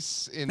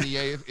place in the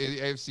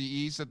AFC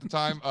East at the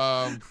time.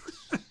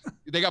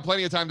 They got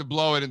plenty of time to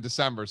blow it in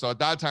December. So at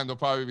that time, they'll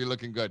probably be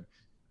looking good.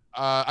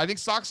 I think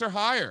stocks are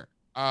higher.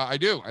 I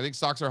do. I think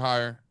stocks are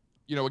higher.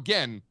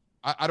 Again,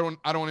 I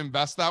don't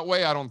invest that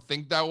way. I don't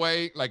think that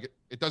way. Like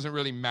it doesn't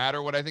really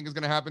matter what I think is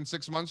going to happen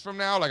 6 months from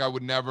now. Like I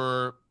would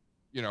never,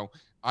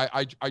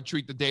 I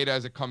treat the data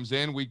as it comes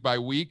in week by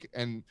week,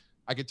 and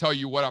I could tell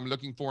you what I'm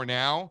looking for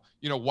now.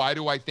 Why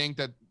do I think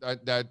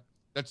that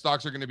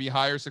stocks are going to be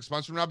higher 6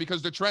 months from now?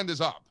 Because the trend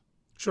is up.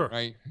 Sure.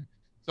 Right.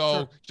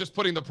 So just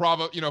putting the if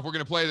we're going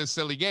to play this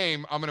silly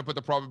game, I'm going to put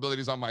the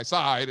probabilities on my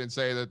side and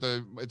say that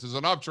it is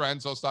an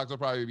uptrend, so stocks will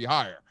probably be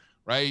higher.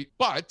 Right.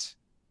 But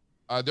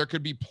there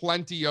could be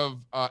plenty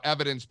of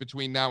evidence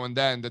between now and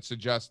then that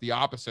suggests the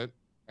opposite.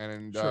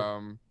 And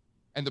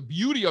the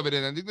beauty of it,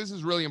 and I think this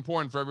is really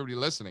important for everybody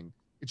listening,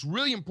 it's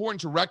really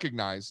important to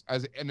recognize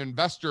as an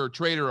investor or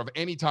trader of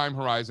any time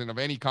horizon of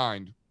any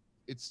kind,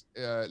 it's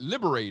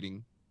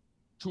liberating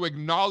to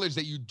acknowledge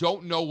that you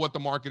don't know what the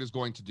market is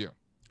going to do.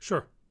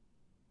 Sure.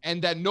 And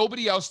that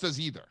nobody else does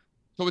either.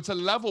 So it's a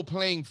level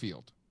playing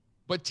field.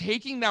 But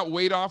taking that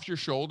weight off your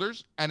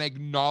shoulders and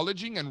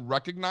acknowledging and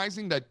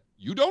recognizing that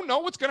you don't know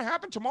what's going to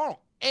happen tomorrow.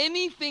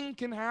 Anything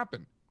can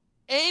happen.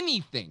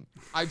 Anything.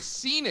 I've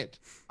seen it.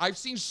 I've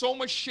seen so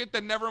much shit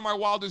that never in my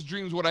wildest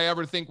dreams would I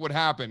ever think would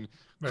happen.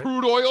 Right.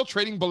 Crude oil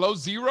trading below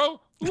zero?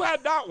 Who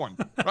had that one?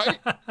 Right?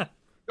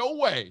 No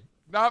way.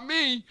 Not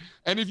me.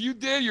 And if you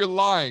did, you're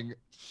lying.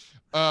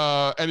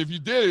 And if you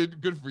did,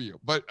 good for you.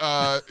 But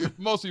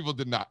most people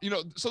did not.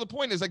 So the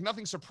point is, like,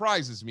 nothing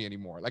surprises me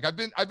anymore. Like I've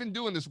been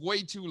doing this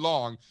way too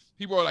long.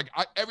 People are like,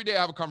 every day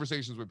I have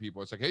conversations with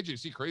people. It's like, hey,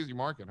 JC, crazy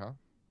market, huh?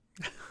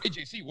 Hey,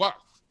 JC, what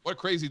a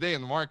crazy day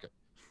in the market.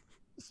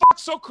 The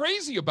fuck's so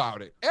crazy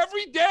about it?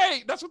 Every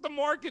day, that's what the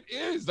market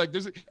is. Like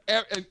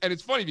and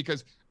it's funny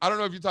because I don't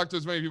know if you talk to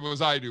as many people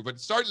as I do, but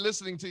start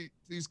listening to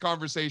these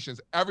conversations.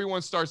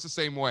 Everyone starts the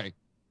same way.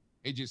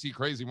 Hey, JC,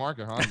 crazy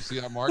market, huh? You see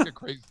that market?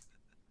 Crazy.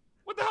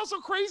 What the hell's so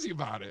crazy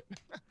about it?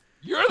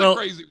 You're the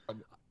crazy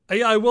one.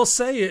 I will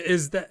say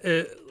is that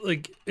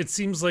it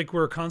seems like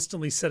we're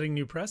constantly setting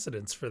new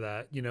precedents for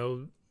that.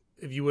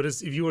 If you would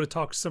have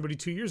talked to somebody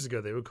 2 years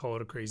ago, they would call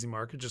it a crazy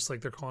market, just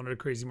like they're calling it a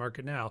crazy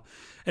market now.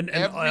 And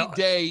every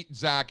day,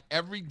 Zach,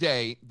 every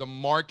day the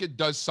market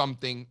does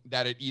something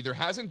that it either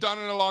hasn't done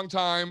in a long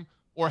time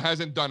or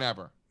hasn't done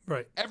ever.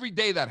 Right. Every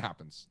day that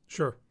happens.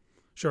 Sure.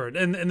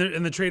 And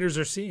the traders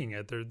are seeing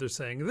it. They're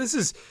saying this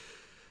is.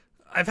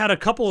 I've had a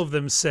couple of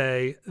them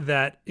say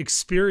that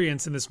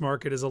experience in this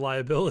market is a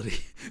liability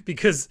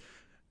because,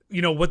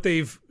 what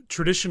they've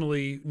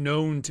traditionally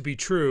known to be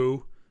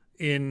true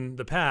in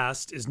the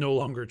past is no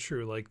longer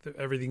true. Like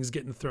everything's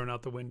getting thrown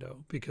out the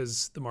window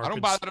because the market. I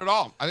don't buy that at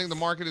all. I think the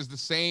market is the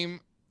same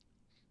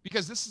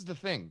because this is the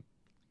thing.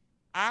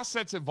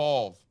 Assets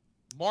evolve.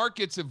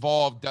 Markets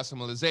evolve,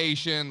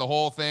 decimalization, the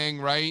whole thing,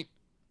 right?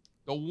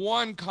 The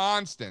one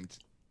constant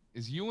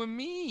is you and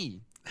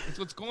me. It's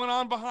what's going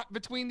on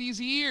between these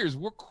ears.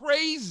 We're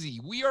crazy.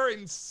 We are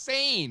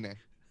insane,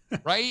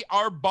 right?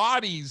 Our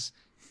bodies,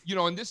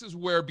 and this is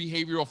where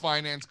behavioral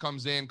finance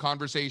comes in,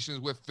 conversations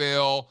with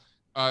Phil,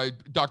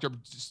 Dr.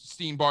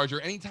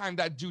 Steenbarger, anytime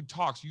that dude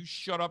talks, you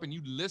shut up and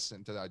you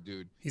listen to that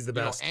dude. He's the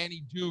best.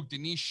 Annie Duke,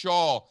 Denise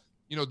Shaw,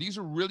 these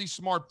are really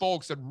smart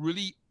folks that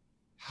really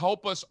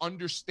help us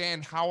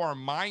understand how our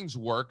minds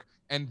work,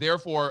 and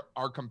therefore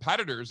our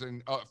competitors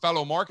and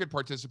fellow market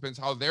participants,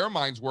 how their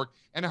minds work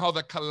and how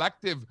the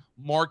collective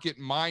market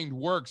mind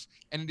works.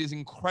 And it is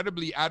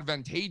incredibly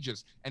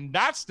advantageous. And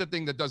that's the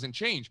thing that doesn't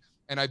change.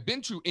 And I've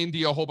been to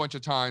India a whole bunch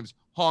of times,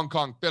 Hong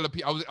Kong,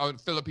 Philippines, I was on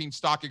Philippine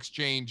Stock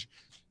Exchange,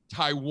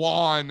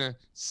 Taiwan,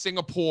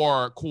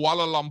 Singapore,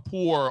 Kuala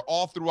Lumpur,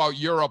 all throughout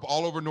Europe,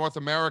 all over North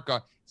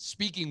America,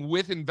 speaking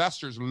with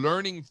investors,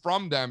 learning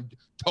from them,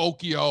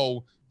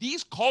 Tokyo.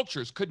 These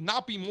cultures could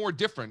not be more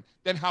different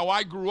than how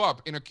I grew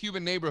up in a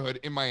Cuban neighborhood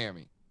in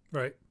Miami.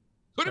 Right.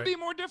 Couldn't be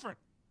more different.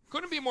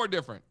 Couldn't be more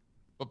different.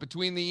 But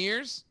between the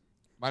years,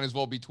 might as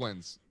well be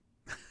twins.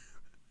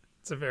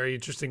 It's a very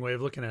interesting way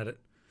of looking at it.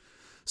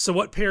 So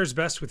what pairs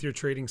best with your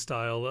trading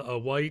style, a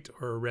white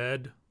or a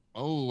red?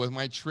 Oh, with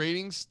my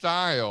trading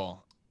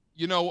style,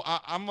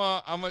 I'm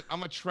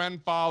a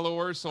trend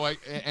follower. So what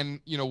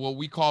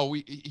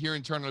we here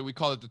internally, we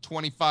call it the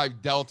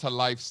 25 Delta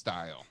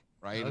lifestyle,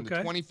 right? Okay. And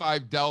the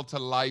 25 Delta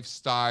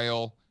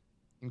lifestyle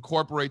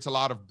incorporates a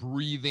lot of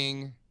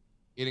breathing.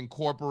 It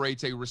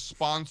incorporates a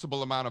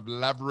responsible amount of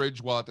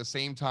leverage while at the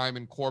same time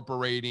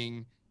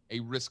incorporating a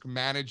risk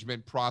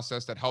management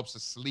process that helps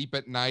us sleep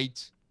at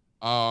night.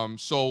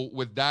 So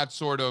with that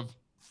sort of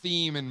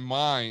theme in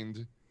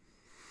mind,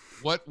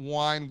 what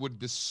wine would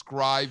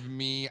describe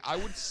me? I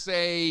would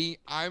say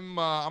I'm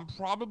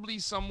probably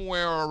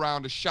somewhere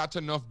around a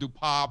Chateauneuf du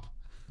Pape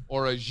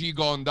or a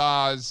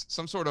Gigondas,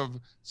 some sort of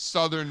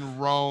Southern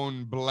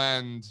Rhone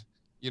blend.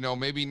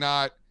 Maybe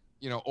not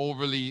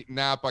overly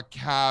Napa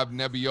Cab,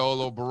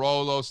 Nebbiolo,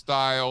 Barolo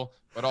style,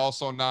 but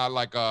also not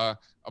like a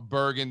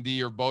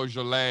Burgundy or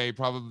Beaujolais.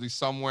 Probably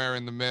somewhere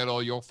in the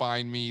middle. You'll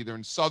find me either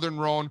in Southern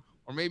Rhone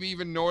or maybe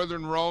even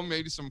Northern Rhone,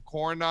 maybe some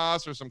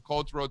Cornas or some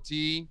Côte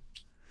Rôtie.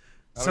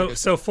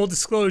 So full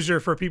disclosure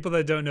for people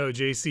that don't know,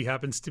 JC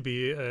happens to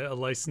be a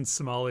licensed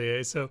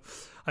sommelier. So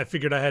I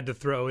figured I had to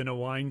throw in a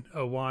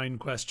wine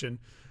question.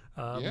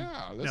 Now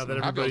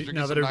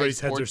that everybody's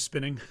heads are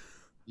spinning.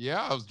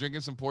 Yeah, I was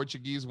drinking some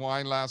Portuguese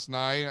wine last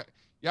night.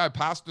 Yeah, I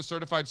passed the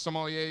certified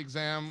sommelier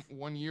exam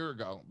 1 year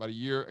ago, about a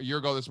year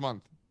ago this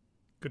month.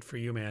 Good for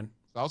you, man.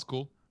 That was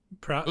cool.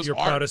 Your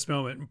proudest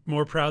moment.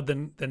 More proud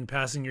than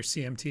passing your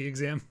CMT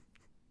exam?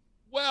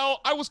 Well,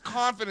 I was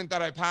confident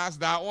that I passed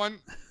that one,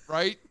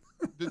 right?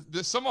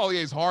 The sommelier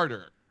is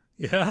harder.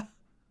 Yeah?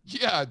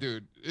 Yeah,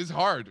 dude. It's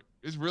hard.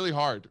 It's really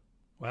hard.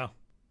 Wow.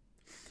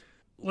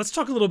 Let's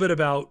talk a little bit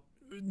about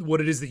what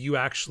it is that you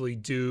actually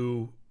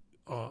do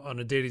on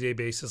a day-to-day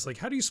basis. Like,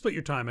 how do you split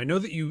your time? I know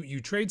that you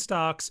trade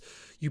stocks,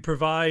 you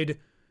provide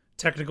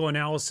technical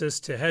analysis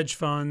to hedge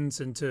funds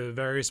and to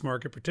various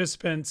market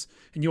participants,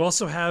 and you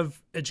also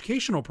have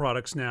educational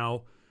products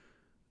now.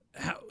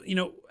 How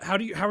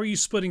are you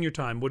splitting your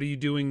time? What are you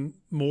doing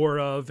more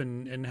of,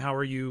 and how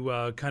are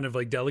you kind of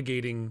like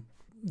delegating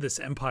this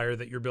empire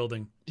that you're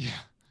building? Yeah.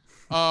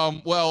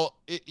 Well,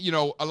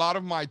 a lot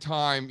of my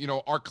time,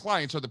 our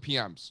clients are the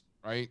PMs,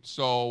 right?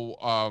 So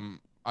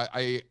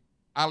I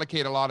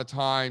allocate a lot of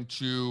time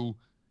to,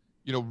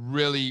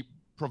 really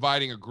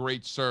providing a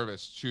great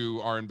service to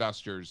our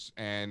investors,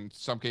 and in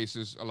some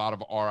cases, a lot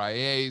of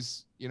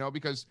RIAs,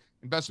 because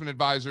investment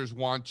advisors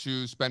want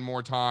to spend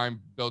more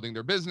time building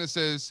their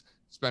businesses,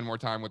 spend more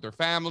time with their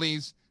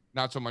families,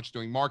 not so much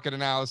doing market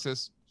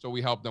analysis. So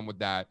we help them with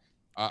that.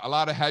 A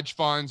lot of hedge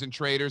funds and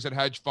traders at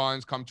hedge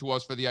funds come to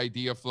us for the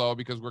idea flow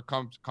because we're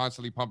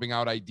constantly pumping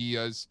out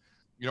ideas.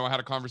 I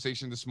had a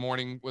conversation this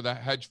morning with a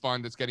hedge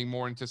fund that's getting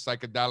more into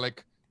psychedelic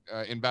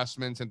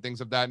investments and things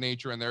of that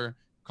nature, and they're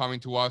coming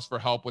to us for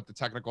help with the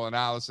technical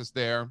analysis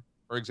there,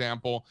 for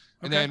example.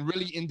 Okay. And then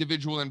really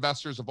individual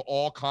investors of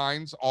all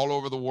kinds all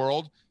over the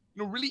world,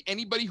 really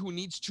anybody who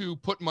needs to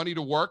put money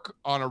to work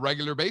on a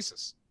regular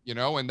basis,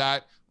 and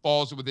that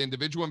falls with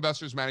individual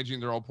investors managing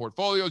their own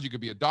portfolios. You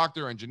could be a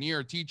doctor,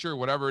 engineer, teacher,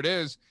 whatever it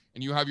is,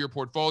 and you have your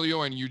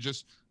portfolio and you're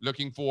just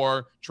looking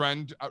for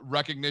trend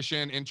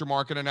recognition,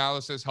 intermarket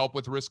analysis, help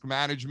with risk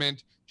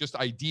management, just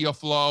idea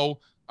flow,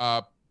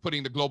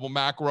 putting the global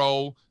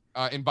macro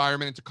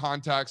environment into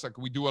context. Like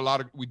we do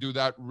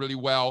that really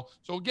well.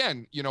 So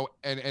again,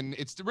 and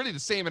it's really the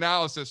same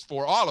analysis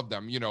for all of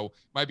them.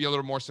 Might be a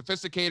little more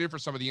sophisticated for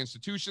some of the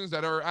institutions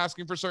that are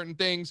asking for certain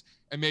things,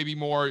 and maybe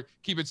more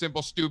keep it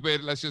simple,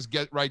 stupid. Let's just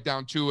get right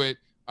down to it.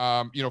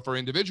 For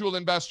individual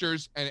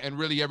investors and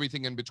really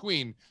everything in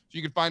between. So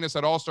you can find us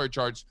at All Star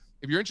Charts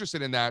if you're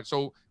interested in that.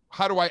 So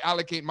how do I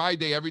allocate my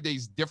day? Every day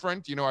is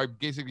different. I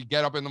basically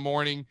get up in the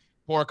morning,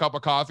 pour a cup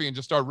of coffee, and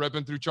just start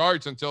ripping through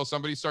charts until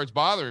somebody starts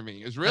bothering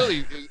me. Is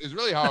really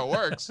how it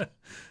works.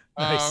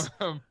 Nice.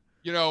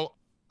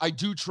 I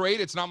do trade.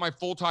 It's not my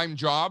full-time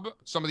job.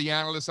 Some of the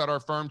analysts at our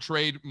firm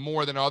trade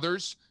more than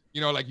others.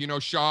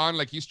 Sean,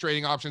 like he's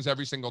trading options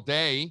every single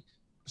day.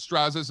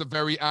 Straza is a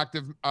very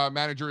active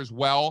manager as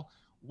well.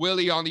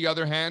 Willie, on the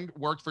other hand,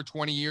 worked for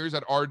 20 years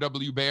at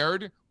R.W.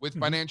 Baird with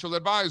financial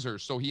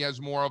advisors. So he has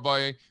more of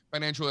a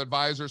financial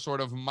advisor sort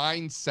of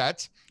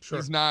mindset. Sure.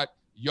 He's not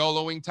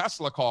YOLOing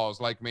Tesla calls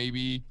like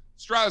maybe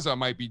Straza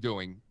might be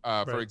doing,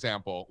 for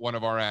example, one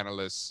of our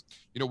analysts.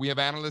 We have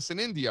analysts in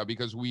India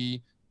because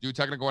we do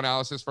technical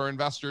analysis for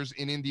investors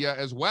in India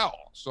as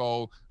well.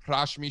 So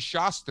Rashmi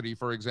Shastri,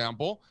 for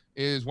example,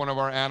 is one of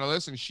our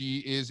analysts, and she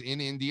is in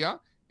India.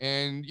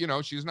 And,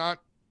 she's not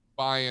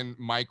buying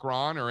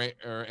Micron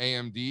or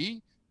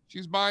AMD.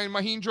 She's buying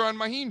Mahindra and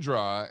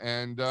Mahindra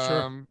and,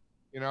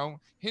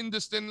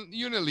 Hindustan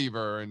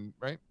Unilever and,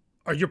 right?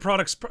 Are your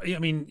products, I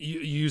mean,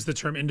 you use the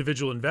term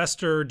individual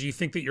investor. Do you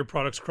think that your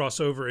products cross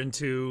over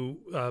into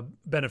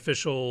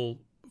beneficial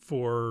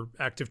for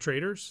active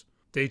traders,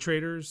 day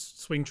traders,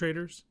 swing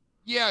traders?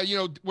 Yeah,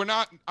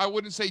 I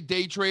wouldn't say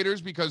day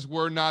traders because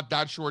we're not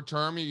that short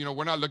term.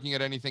 We're not looking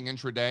at anything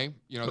intraday.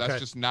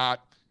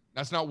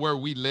 That's not where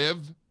we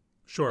live.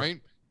 Sure. Right.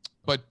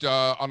 But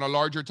on a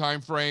larger time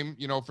frame,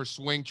 for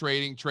swing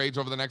trading, trades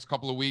over the next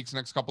couple of weeks,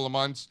 next couple of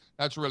months,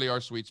 that's really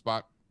our sweet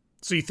spot.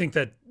 So you think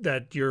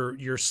that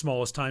your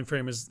smallest time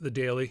frame is the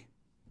daily,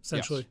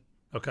 essentially?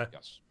 Yes. Okay.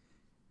 Yes.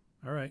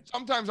 All right.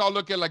 Sometimes I'll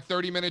look at like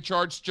 30-minute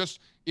charts just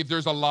if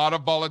there's a lot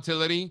of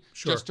volatility,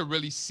 Sure. just to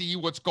really see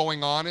what's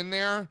going on in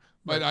there.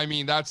 But I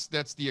mean, that's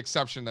the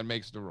exception that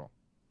makes the rule.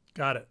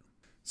 Got it.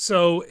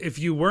 So if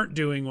you weren't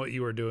doing what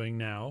you are doing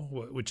now,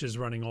 which is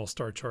running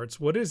all-star charts,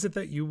 what is it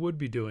that you would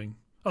be doing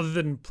other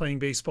than playing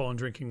baseball and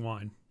drinking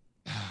wine?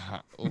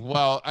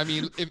 Well, I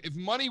mean, if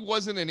money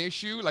wasn't an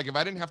issue, like if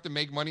I didn't have to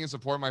make money and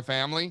support my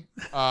family,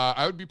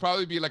 I would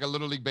probably be like a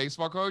little league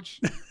baseball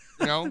coach,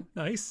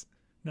 Nice.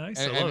 I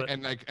and, love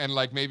it.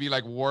 and maybe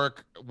like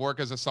work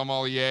as a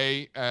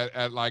sommelier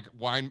at like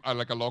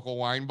like a local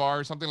wine bar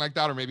or something like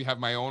that, or maybe have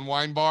my own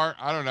wine bar.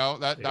 I don't know.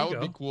 That would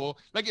be cool.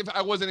 Like if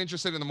I wasn't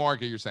interested in the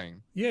market, you're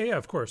saying? Yeah,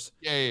 of course.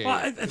 Yeah. Well,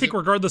 I think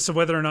regardless of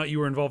whether or not you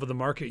were involved in the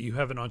market, you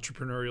have an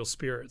entrepreneurial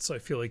spirit. So I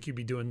feel like you'd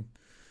be doing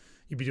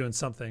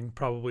something,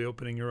 probably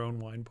opening your own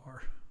wine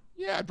bar.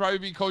 Yeah, I'd probably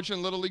be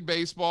coaching Little League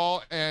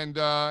Baseball and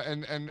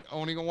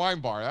owning a wine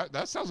bar.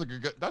 That sounds like a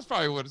good. That's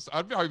probably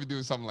I'd probably be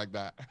doing something like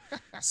that.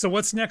 So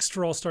what's next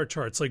for All Star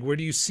Charts? Like, where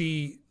do you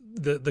see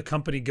the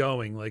company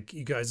going? Like,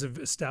 you guys have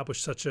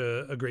established such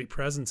a great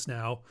presence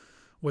now.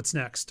 What's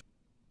next?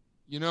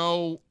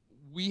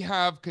 We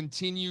have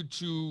continued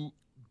to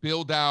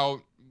build out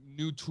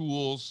new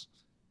tools.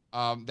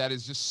 That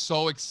is just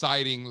so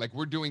exciting. Like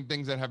we're doing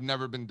things that have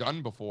never been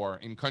done before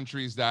in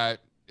countries that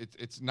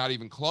it's not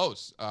even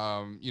close.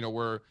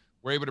 We're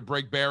able to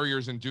break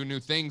barriers and do new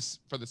things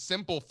for the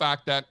simple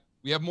fact that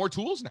we have more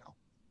tools now.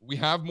 We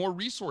have more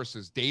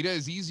resources. Data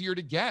is easier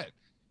to get.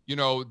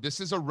 This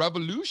is a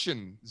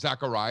revolution,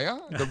 Zachariah.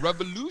 The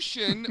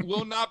revolution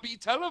will not be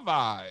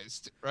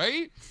televised,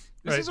 right?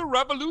 This is a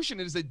revolution.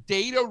 It is a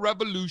data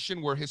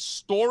revolution where,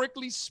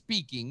 historically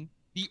speaking,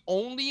 the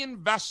only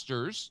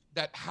investors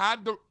that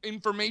had the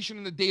information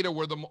and the data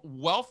were the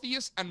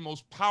wealthiest and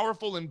most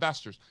powerful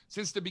investors.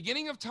 Since the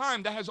beginning of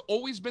time, that has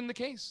always been the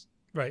case.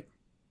 Right.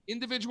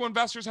 Individual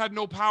investors had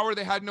no power.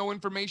 They had no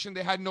information.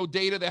 They had no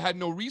data. They had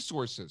no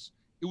resources.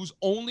 It was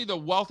only the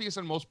wealthiest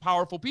and most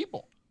powerful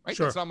people. Right?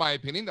 Sure. That's not my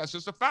opinion. That's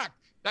just a fact.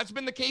 That's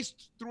been the case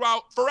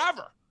throughout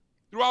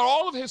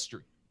all of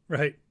history.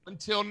 Right.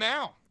 Until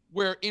now,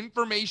 where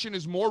information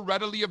is more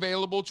readily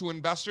available to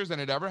investors than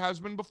it ever has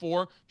been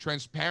before.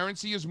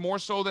 Transparency is more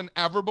so than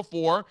ever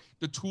before.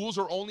 The tools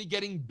are only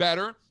getting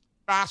better,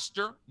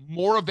 faster,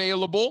 more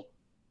available,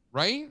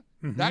 right?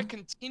 Mm-hmm. That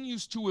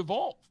continues to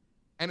evolve.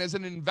 And as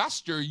an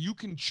investor, you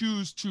can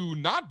choose to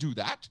not do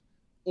that,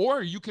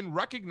 or you can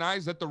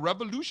recognize that the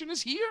revolution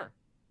is here.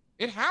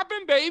 It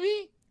happened,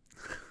 baby.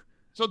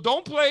 So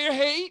don't play or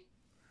hate,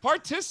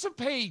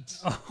 participate.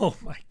 Oh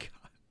my God.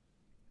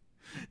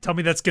 Tell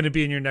me that's going to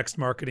be in your next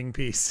marketing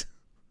piece.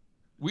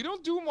 We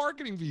don't do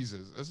marketing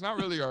visas. It's not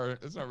really our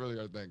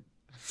thing.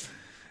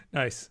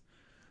 Nice.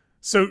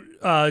 So,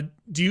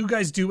 do you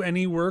guys do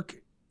any work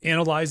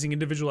analyzing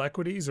individual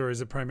equities, or is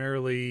it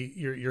primarily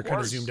you're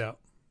kind of zoomed out?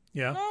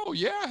 Yeah. Oh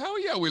yeah, hell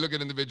yeah. We look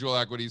at individual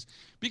equities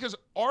because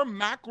our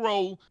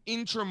macro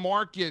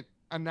intermarket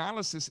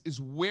analysis is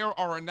where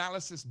our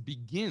analysis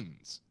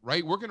begins,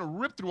 right? We're going to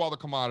rip through all the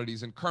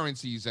commodities and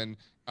currencies and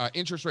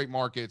interest rate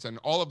markets and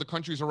all of the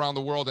countries around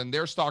the world and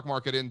their stock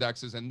market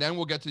indexes. And then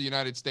we'll get to the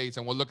United States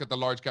and we'll look at the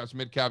large caps,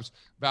 mid caps,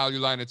 value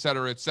line, et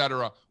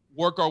cetera,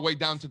 work our way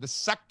down to the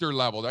sector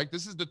level, right?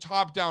 This is the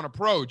top down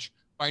approach: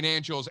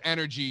 financials,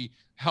 energy,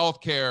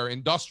 healthcare,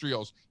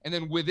 industrials. And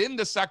then within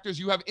the sectors,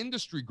 you have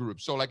industry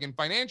groups. So like in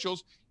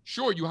financials,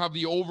 sure, you have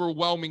the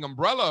overwhelming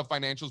umbrella of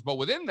financials, but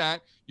within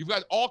that, you've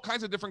got all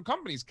kinds of different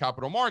companies: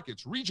 capital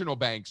markets, regional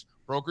banks,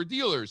 broker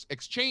dealers,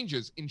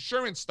 exchanges,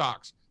 insurance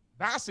stocks,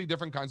 vastly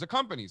different kinds of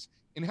companies.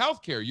 In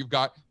healthcare, you've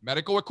got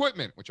medical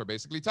equipment, which are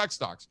basically tech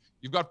stocks.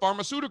 You've got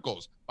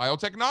pharmaceuticals,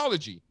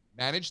 biotechnology,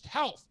 managed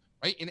health,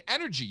 right? In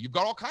energy, you've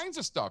got all kinds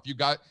of stuff. You've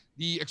got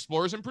the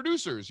explorers and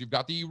producers. You've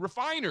got the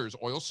refiners,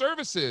 oil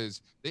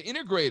services, the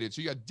integrated.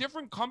 So you got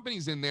different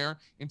companies in there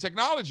in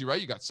technology,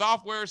 right? You got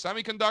software,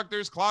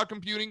 semiconductors, cloud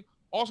computing,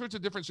 all sorts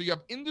of different. So you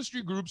have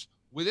industry groups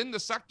within the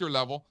sector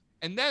level.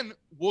 And then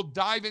we'll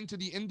dive into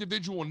the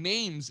individual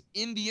names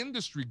in the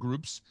industry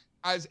groups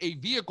as a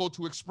vehicle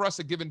to express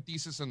a given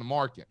thesis in the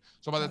market.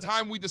 So by the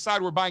time we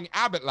decide we're buying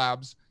Abbott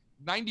Labs,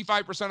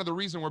 95% of the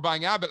reason we're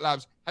buying Abbott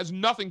Labs has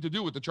nothing to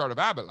do with the chart of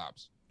Abbott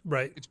Labs.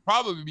 Right. It's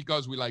probably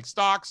because we like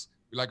stocks,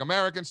 we like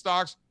American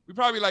stocks, we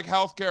probably like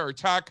healthcare or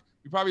tech,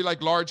 we probably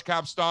like large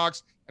cap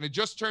stocks, and it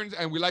just turns,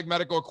 and we like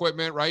medical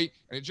equipment, right?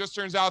 And it just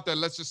turns out that,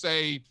 let's just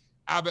say,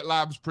 Abbott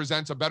Labs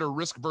presents a better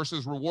risk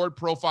versus reward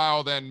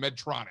profile than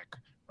Medtronic,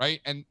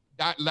 right? And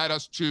that led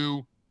us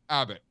to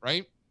Abbott,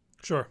 right?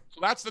 Sure. So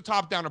that's the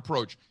top-down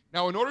approach.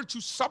 Now, in order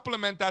to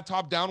supplement that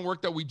top-down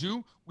work that we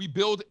do, we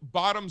build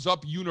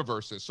bottoms-up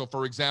universes. So,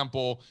 for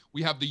example,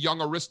 we have the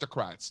Young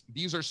Aristocrats.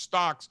 These are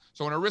stocks.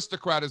 So an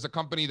aristocrat is a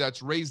company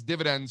that's raised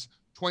dividends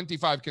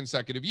 25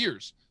 consecutive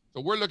years.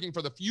 So we're looking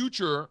for the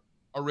future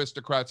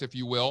aristocrats, if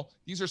you will.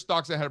 These are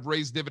stocks that have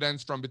raised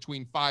dividends from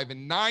between 5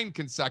 and 9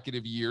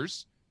 consecutive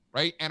years,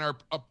 right? And are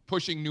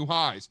pushing new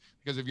highs.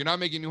 Because if you're not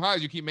making new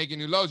highs, you keep making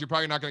new lows, you're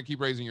probably not going to keep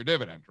raising your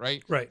dividend,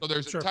 right? Right. So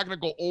there's a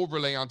technical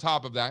overlay on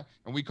top of that,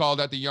 and we call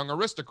that the Young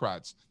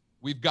Aristocrats.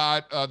 We've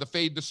got the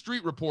Fade the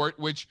Street report,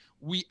 which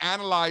we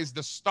analyze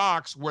the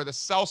stocks where the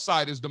sell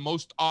side is the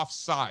most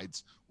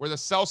offsides, where the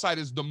sell side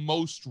is the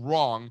most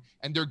wrong,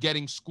 and they're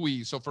getting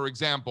squeezed. So, for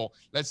example,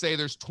 let's say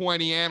there's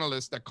 20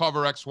 analysts that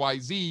cover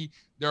XYZ.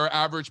 Their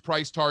average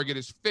price target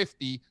is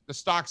 50. The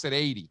stock's at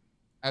 80.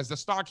 As the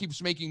stock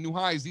keeps making new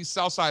highs, these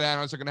sell side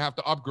analysts are going to have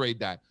to upgrade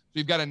that. So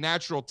you've got a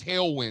natural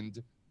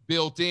tailwind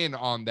built in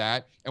on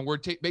that. And we're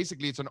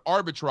basically, it's an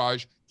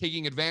arbitrage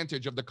taking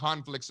advantage of the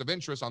conflicts of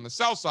interest on the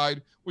sell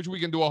side, which we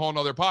can do a whole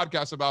nother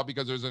podcast about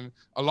because there's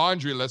a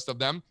laundry list of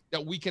them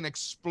that we can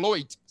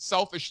exploit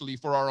selfishly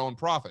for our own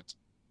profit.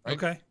 Right?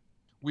 Okay.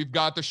 We've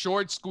got the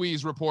short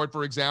squeeze report,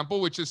 for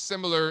example, which is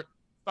similar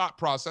thought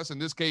process. In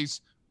this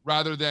case,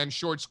 rather than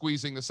short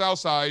squeezing the sell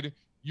side,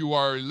 you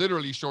are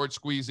literally short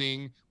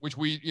squeezing, which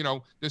we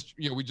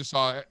just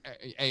saw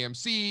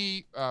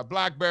AMC,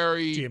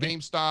 BlackBerry,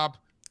 GameStop,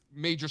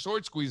 major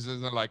short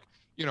squeezes,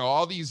 and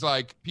all these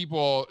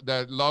people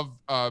that love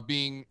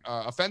being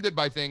offended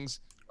by things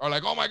are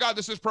like, oh my God,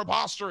 this is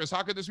preposterous.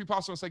 How could this be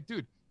possible? It's like,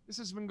 dude, this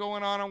has been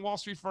going on Wall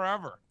Street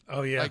forever.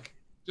 Oh yeah.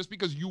 Just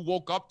because you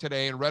woke up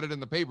today and read it in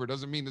the paper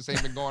doesn't mean this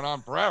ain't been going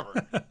on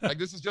forever.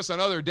 This is just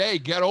another day.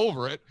 Get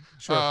over it.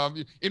 Sure.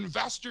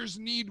 Investors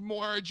need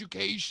more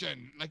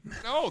education.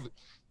 No,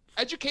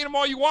 educate them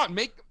all you want.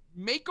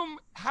 Make them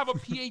have a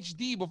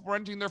PhD before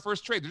entering their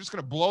first trade. They're just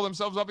going to blow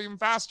themselves up even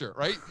faster,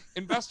 right?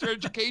 Investor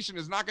education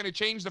is not going to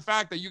change the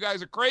fact that you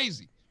guys are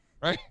crazy,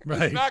 right?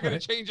 It's not going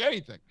to change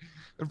anything.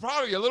 And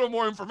probably a little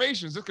more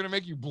information is just going to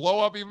make you blow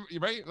up even,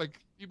 right?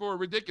 People are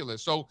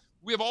ridiculous. So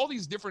we have all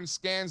these different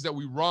scans that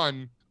we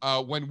run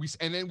and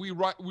then we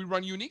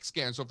run unique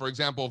scans. So for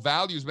example,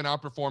 value's been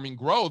outperforming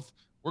growth.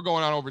 We're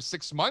going on over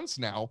 6 months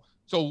now.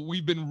 So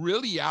we've been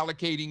really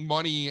allocating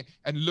money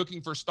and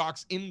looking for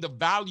stocks in the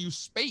value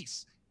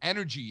space,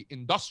 energy,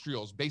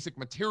 industrials, basic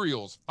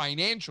materials,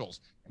 financials,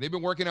 and they've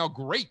been working out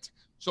great.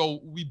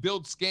 So we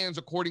build scans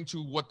according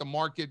to what the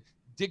market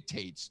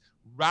dictates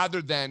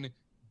rather than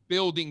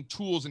building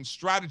tools and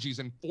strategies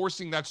and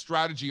forcing that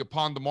strategy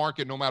upon the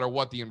market no matter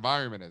what the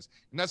environment is.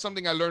 And that's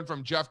something I learned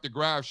from Jeff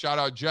DeGraff. Shout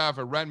out Jeff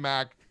at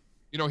Renmac.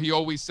 He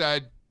always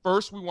said,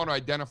 first, we want to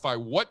identify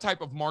what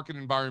type of market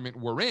environment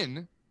we're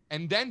in,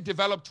 and then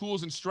develop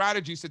tools and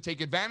strategies to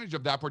take advantage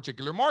of that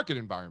particular market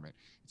environment.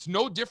 It's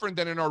no different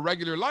than in our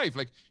regular life.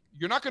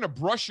 You're not going to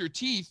brush your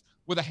teeth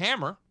with a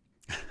hammer,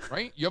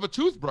 right? You have a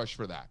toothbrush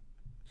for that.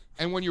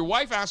 And when your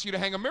wife asks you to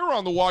hang a mirror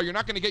on the wall, you're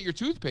not going to get your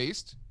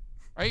toothpaste.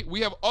 Right?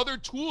 We have other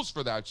tools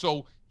for that.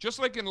 So just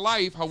like in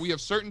life, how we have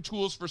certain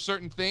tools for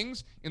certain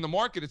things, in the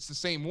market, it's the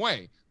same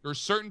way. There are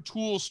certain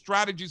tools,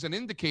 strategies, and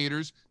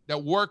indicators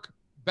that work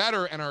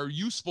better and are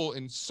useful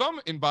in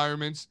some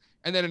environments,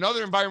 and then in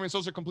other environments,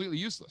 those are completely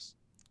useless.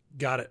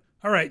 Got it.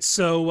 All right.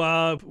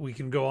 So we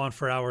can go on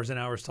for hours and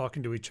hours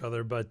talking to each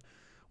other, but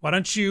why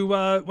don't you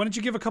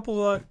give a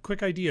couple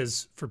quick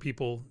ideas for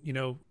people,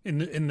 in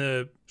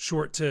the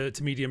short to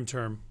medium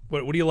term?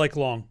 What do you like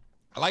long?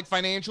 I like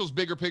financials,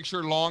 bigger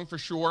picture, long for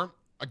sure.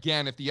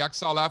 Again, if the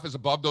XLF is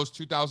above those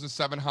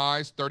 2007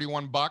 highs,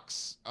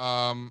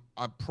 $31,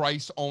 a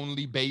price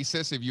only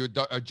basis. If you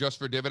adjust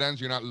for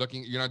dividends, you're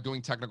not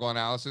doing technical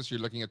analysis. You're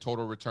looking at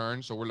total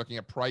return. So we're looking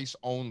at price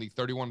only,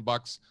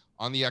 $31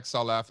 on the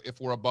XLF. If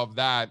we're above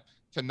that,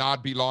 to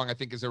not be long, I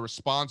think is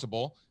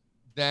irresponsible.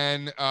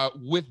 Then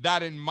with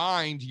that in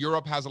mind,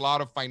 Europe has a lot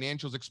of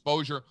financials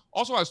exposure,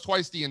 also has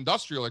twice the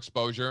industrial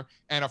exposure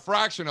and a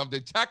fraction of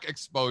the tech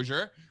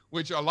exposure,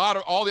 which I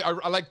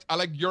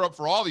like Europe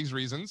for all these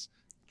reasons.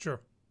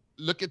 Sure.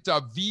 Look at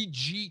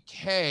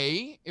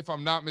VGK, if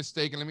I'm not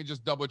mistaken. Let me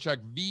just double check.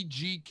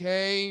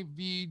 VGK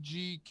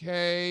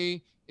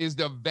is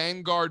the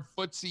Vanguard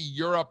FTSE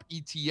Europe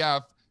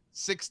ETF.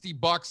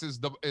 $60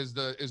 is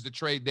the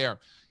trade there.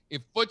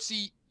 If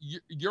FTSE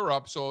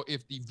Europe, so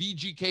if the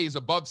VGK is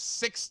above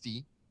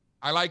 60,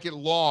 I like it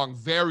long,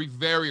 very,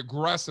 very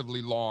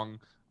aggressively long,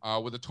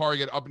 with a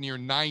target up near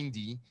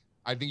 90.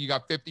 I think you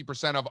got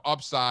 50% of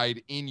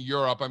upside in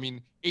Europe. I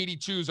mean,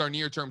 82 is our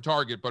near-term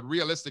target, but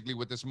realistically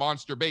with this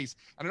monster base.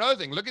 And another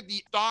thing, look at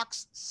the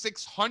Stocks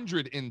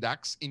 600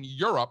 index in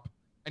Europe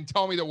and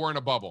tell me that we're in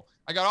a bubble.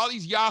 I got all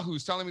these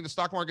yahoos telling me the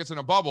stock market's in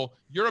a bubble.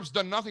 Europe's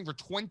done nothing for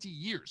 20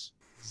 years.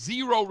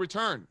 Zero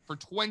return for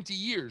 20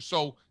 years.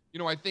 So,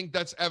 I think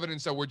that's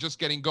evidence that we're just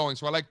getting going.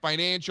 So I like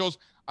financials.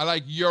 I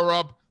like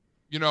Europe.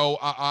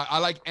 I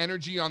like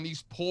energy on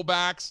these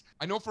pullbacks.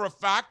 I know for a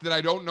fact that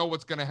I don't know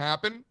what's going to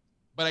happen,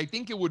 but I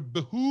think it would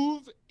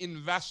behoove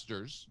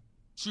investors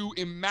to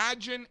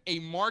imagine a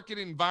market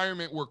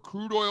environment where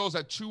crude oil's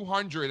at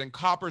 200 and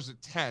copper's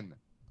at 10.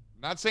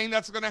 I'm not saying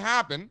that's going to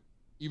happen,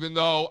 even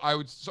though I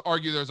would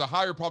argue there's a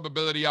higher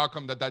probability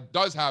outcome that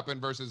does happen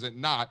versus it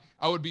not.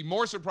 I would be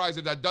more surprised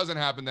if that doesn't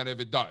happen than if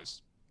it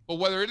does. But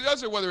whether it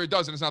does or whether it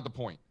doesn't, it's not the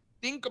point.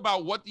 Think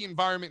about what the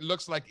environment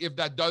looks like if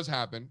that does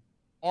happen.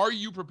 Are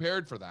you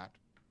prepared for that?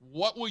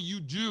 What will you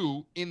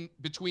do in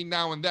between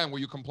now and then? Will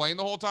you complain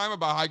the whole time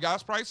about high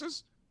gas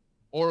prices?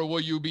 Or will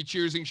you be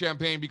cheersing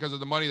champagne because of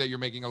the money that you're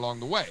making along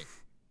the way?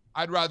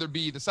 I'd rather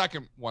be the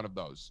second one of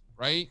those,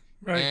 right?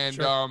 And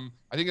sure.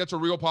 I think that's a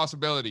real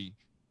possibility.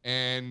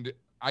 And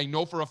I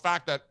know for a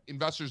fact that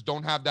investors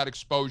don't have that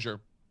exposure.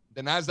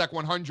 The NASDAQ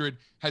 100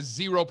 has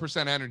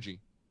 0% energy,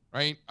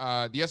 right?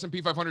 The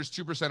S&P 500 is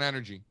 2%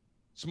 energy.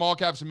 Small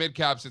caps and mid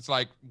caps, it's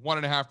like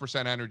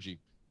 1.5% energy.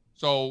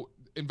 So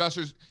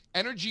investors,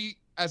 energy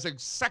as a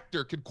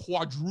sector could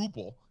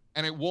quadruple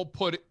and it will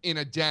put in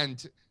a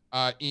dent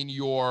in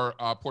your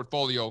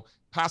portfolio.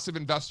 Passive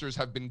investors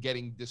have been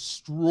getting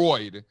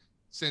destroyed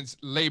since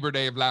Labor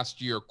Day of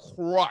last year,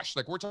 crushed.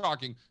 Like we're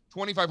talking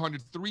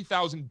 2,500,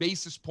 3,000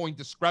 basis point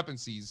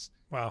discrepancies.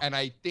 Wow. And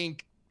I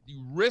think the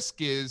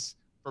risk is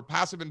for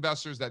passive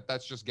investors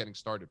that's just getting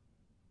started.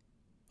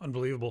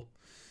 Unbelievable.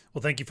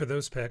 Well, thank you for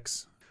those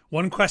picks.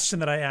 One question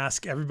that I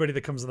ask everybody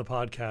that comes on the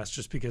podcast,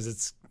 just because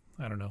it's,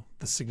 I don't know,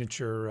 the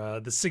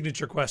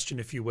signature question,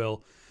 if you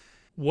will.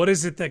 What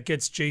is it that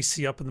gets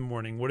JC up in the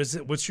morning? What is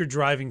it? What's your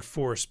driving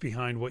force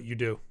behind what you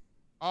do?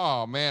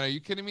 Oh man, are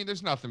you kidding me?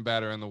 There's nothing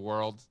better in the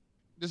world.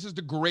 This is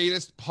the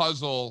greatest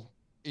puzzle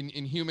in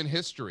human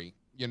history.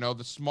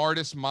 The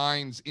smartest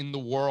minds in the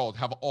world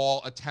have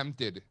all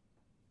attempted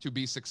to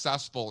be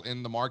successful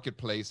in the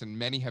marketplace, and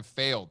many have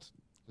failed.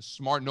 The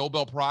smart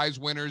Nobel Prize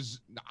winners,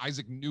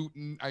 Isaac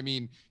Newton,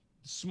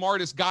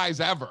 smartest guys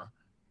ever,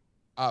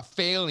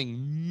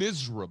 failing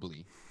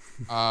miserably.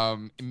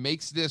 It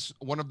makes this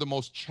one of the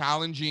most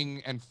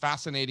challenging and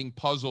fascinating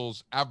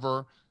puzzles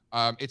ever.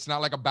 It's not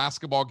like a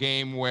basketball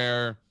game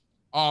where,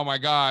 oh my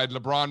God,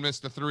 LeBron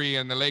missed the three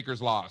and the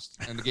Lakers lost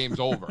and the game's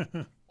over.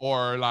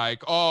 Or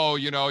like, oh,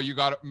 you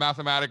got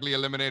mathematically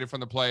eliminated from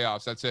the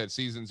playoffs. That's it.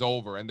 Season's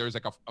over. And there's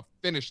like a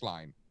finish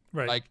line.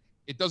 Right. Like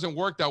it doesn't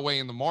work that way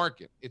in the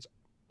market. It's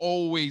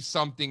always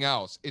something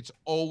else. It's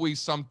always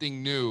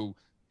something new.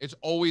 It's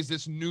always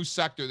this new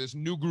sector, this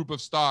new group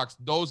of stocks,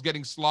 those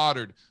getting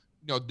slaughtered.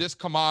 This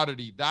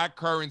commodity, that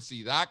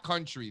currency, that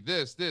country,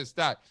 this,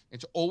 that.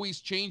 It's always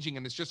changing,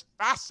 and it's just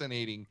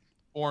fascinating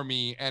for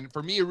me. And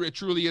for me, it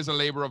truly is a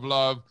labor of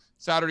love.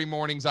 Saturday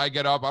mornings, I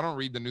get up. I don't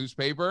read the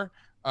newspaper.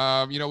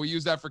 We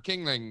use that for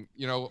Kingling.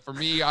 For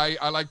me,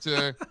 I like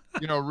to,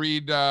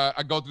 read.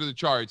 I go through the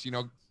charts.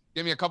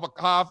 Give me a cup of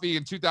coffee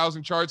and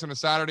 2,000 charts on a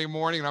Saturday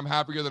morning, and I'm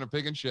happier than a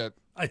pig in shit.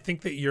 I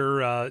think that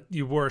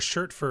you wore a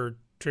shirt for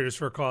Traders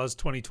for a Cause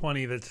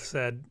 2020 that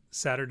said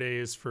Saturday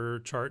is for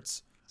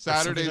charts.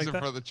 Saturdays are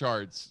for the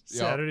charts.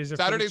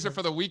 Saturdays are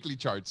for the weekly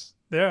charts.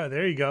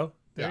 There you go.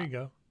 There you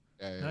go.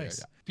 Yeah, nice.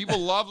 Yeah. People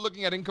love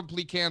looking at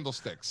incomplete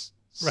candlesticks.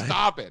 Right.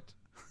 Stop it.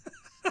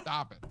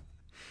 Stop it.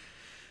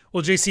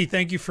 Well, JC,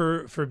 thank you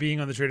for being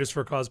on the Traders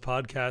for a Cause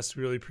podcast.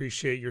 We really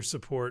appreciate your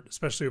support,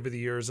 especially over the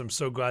years. I'm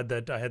so glad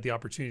that I had the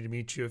opportunity to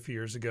meet you a few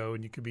years ago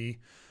and you could be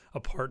a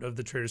part of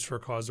the Traders for a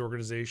Cause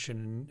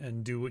organization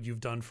and do what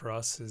you've done for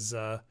us is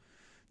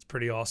it's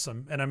pretty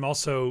awesome. And I'm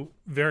also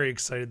very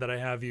excited that I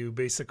have you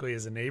basically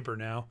as a neighbor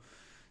now,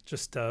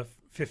 just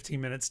 15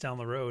 minutes down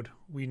the road.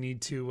 We need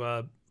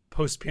to,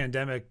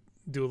 post-pandemic,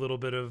 do a little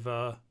bit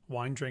of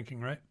wine drinking,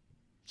 right?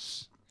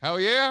 Hell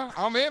yeah.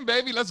 I'm in,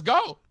 baby. Let's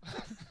go.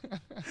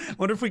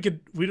 Wonder if we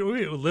could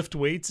lift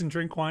weights and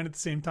drink wine at the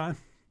same time?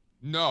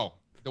 No.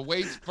 The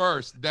weights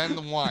first, then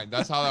the wine.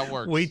 That's how that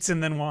works. Weights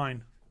and then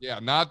wine. Yeah,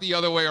 not the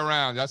other way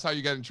around. That's how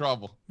you get in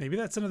trouble. Maybe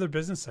that's another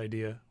business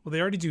idea. Well, they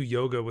already do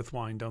yoga with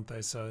wine, don't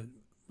they? So,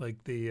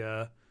 like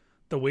the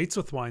weights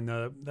with wine,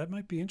 that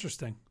might be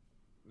interesting.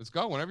 Let's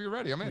go whenever you're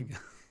ready. I'm in.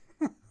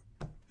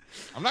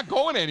 I'm not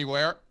going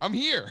anywhere. I'm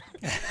here.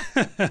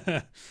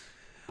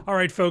 All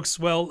right, folks.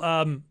 Well,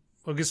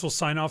 I guess we'll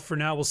sign off for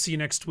now. We'll see you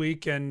next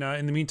week. And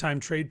in the meantime,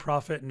 trade,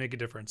 profit, and make a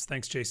difference.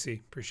 Thanks, JC.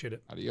 Appreciate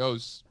it.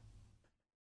 Adios.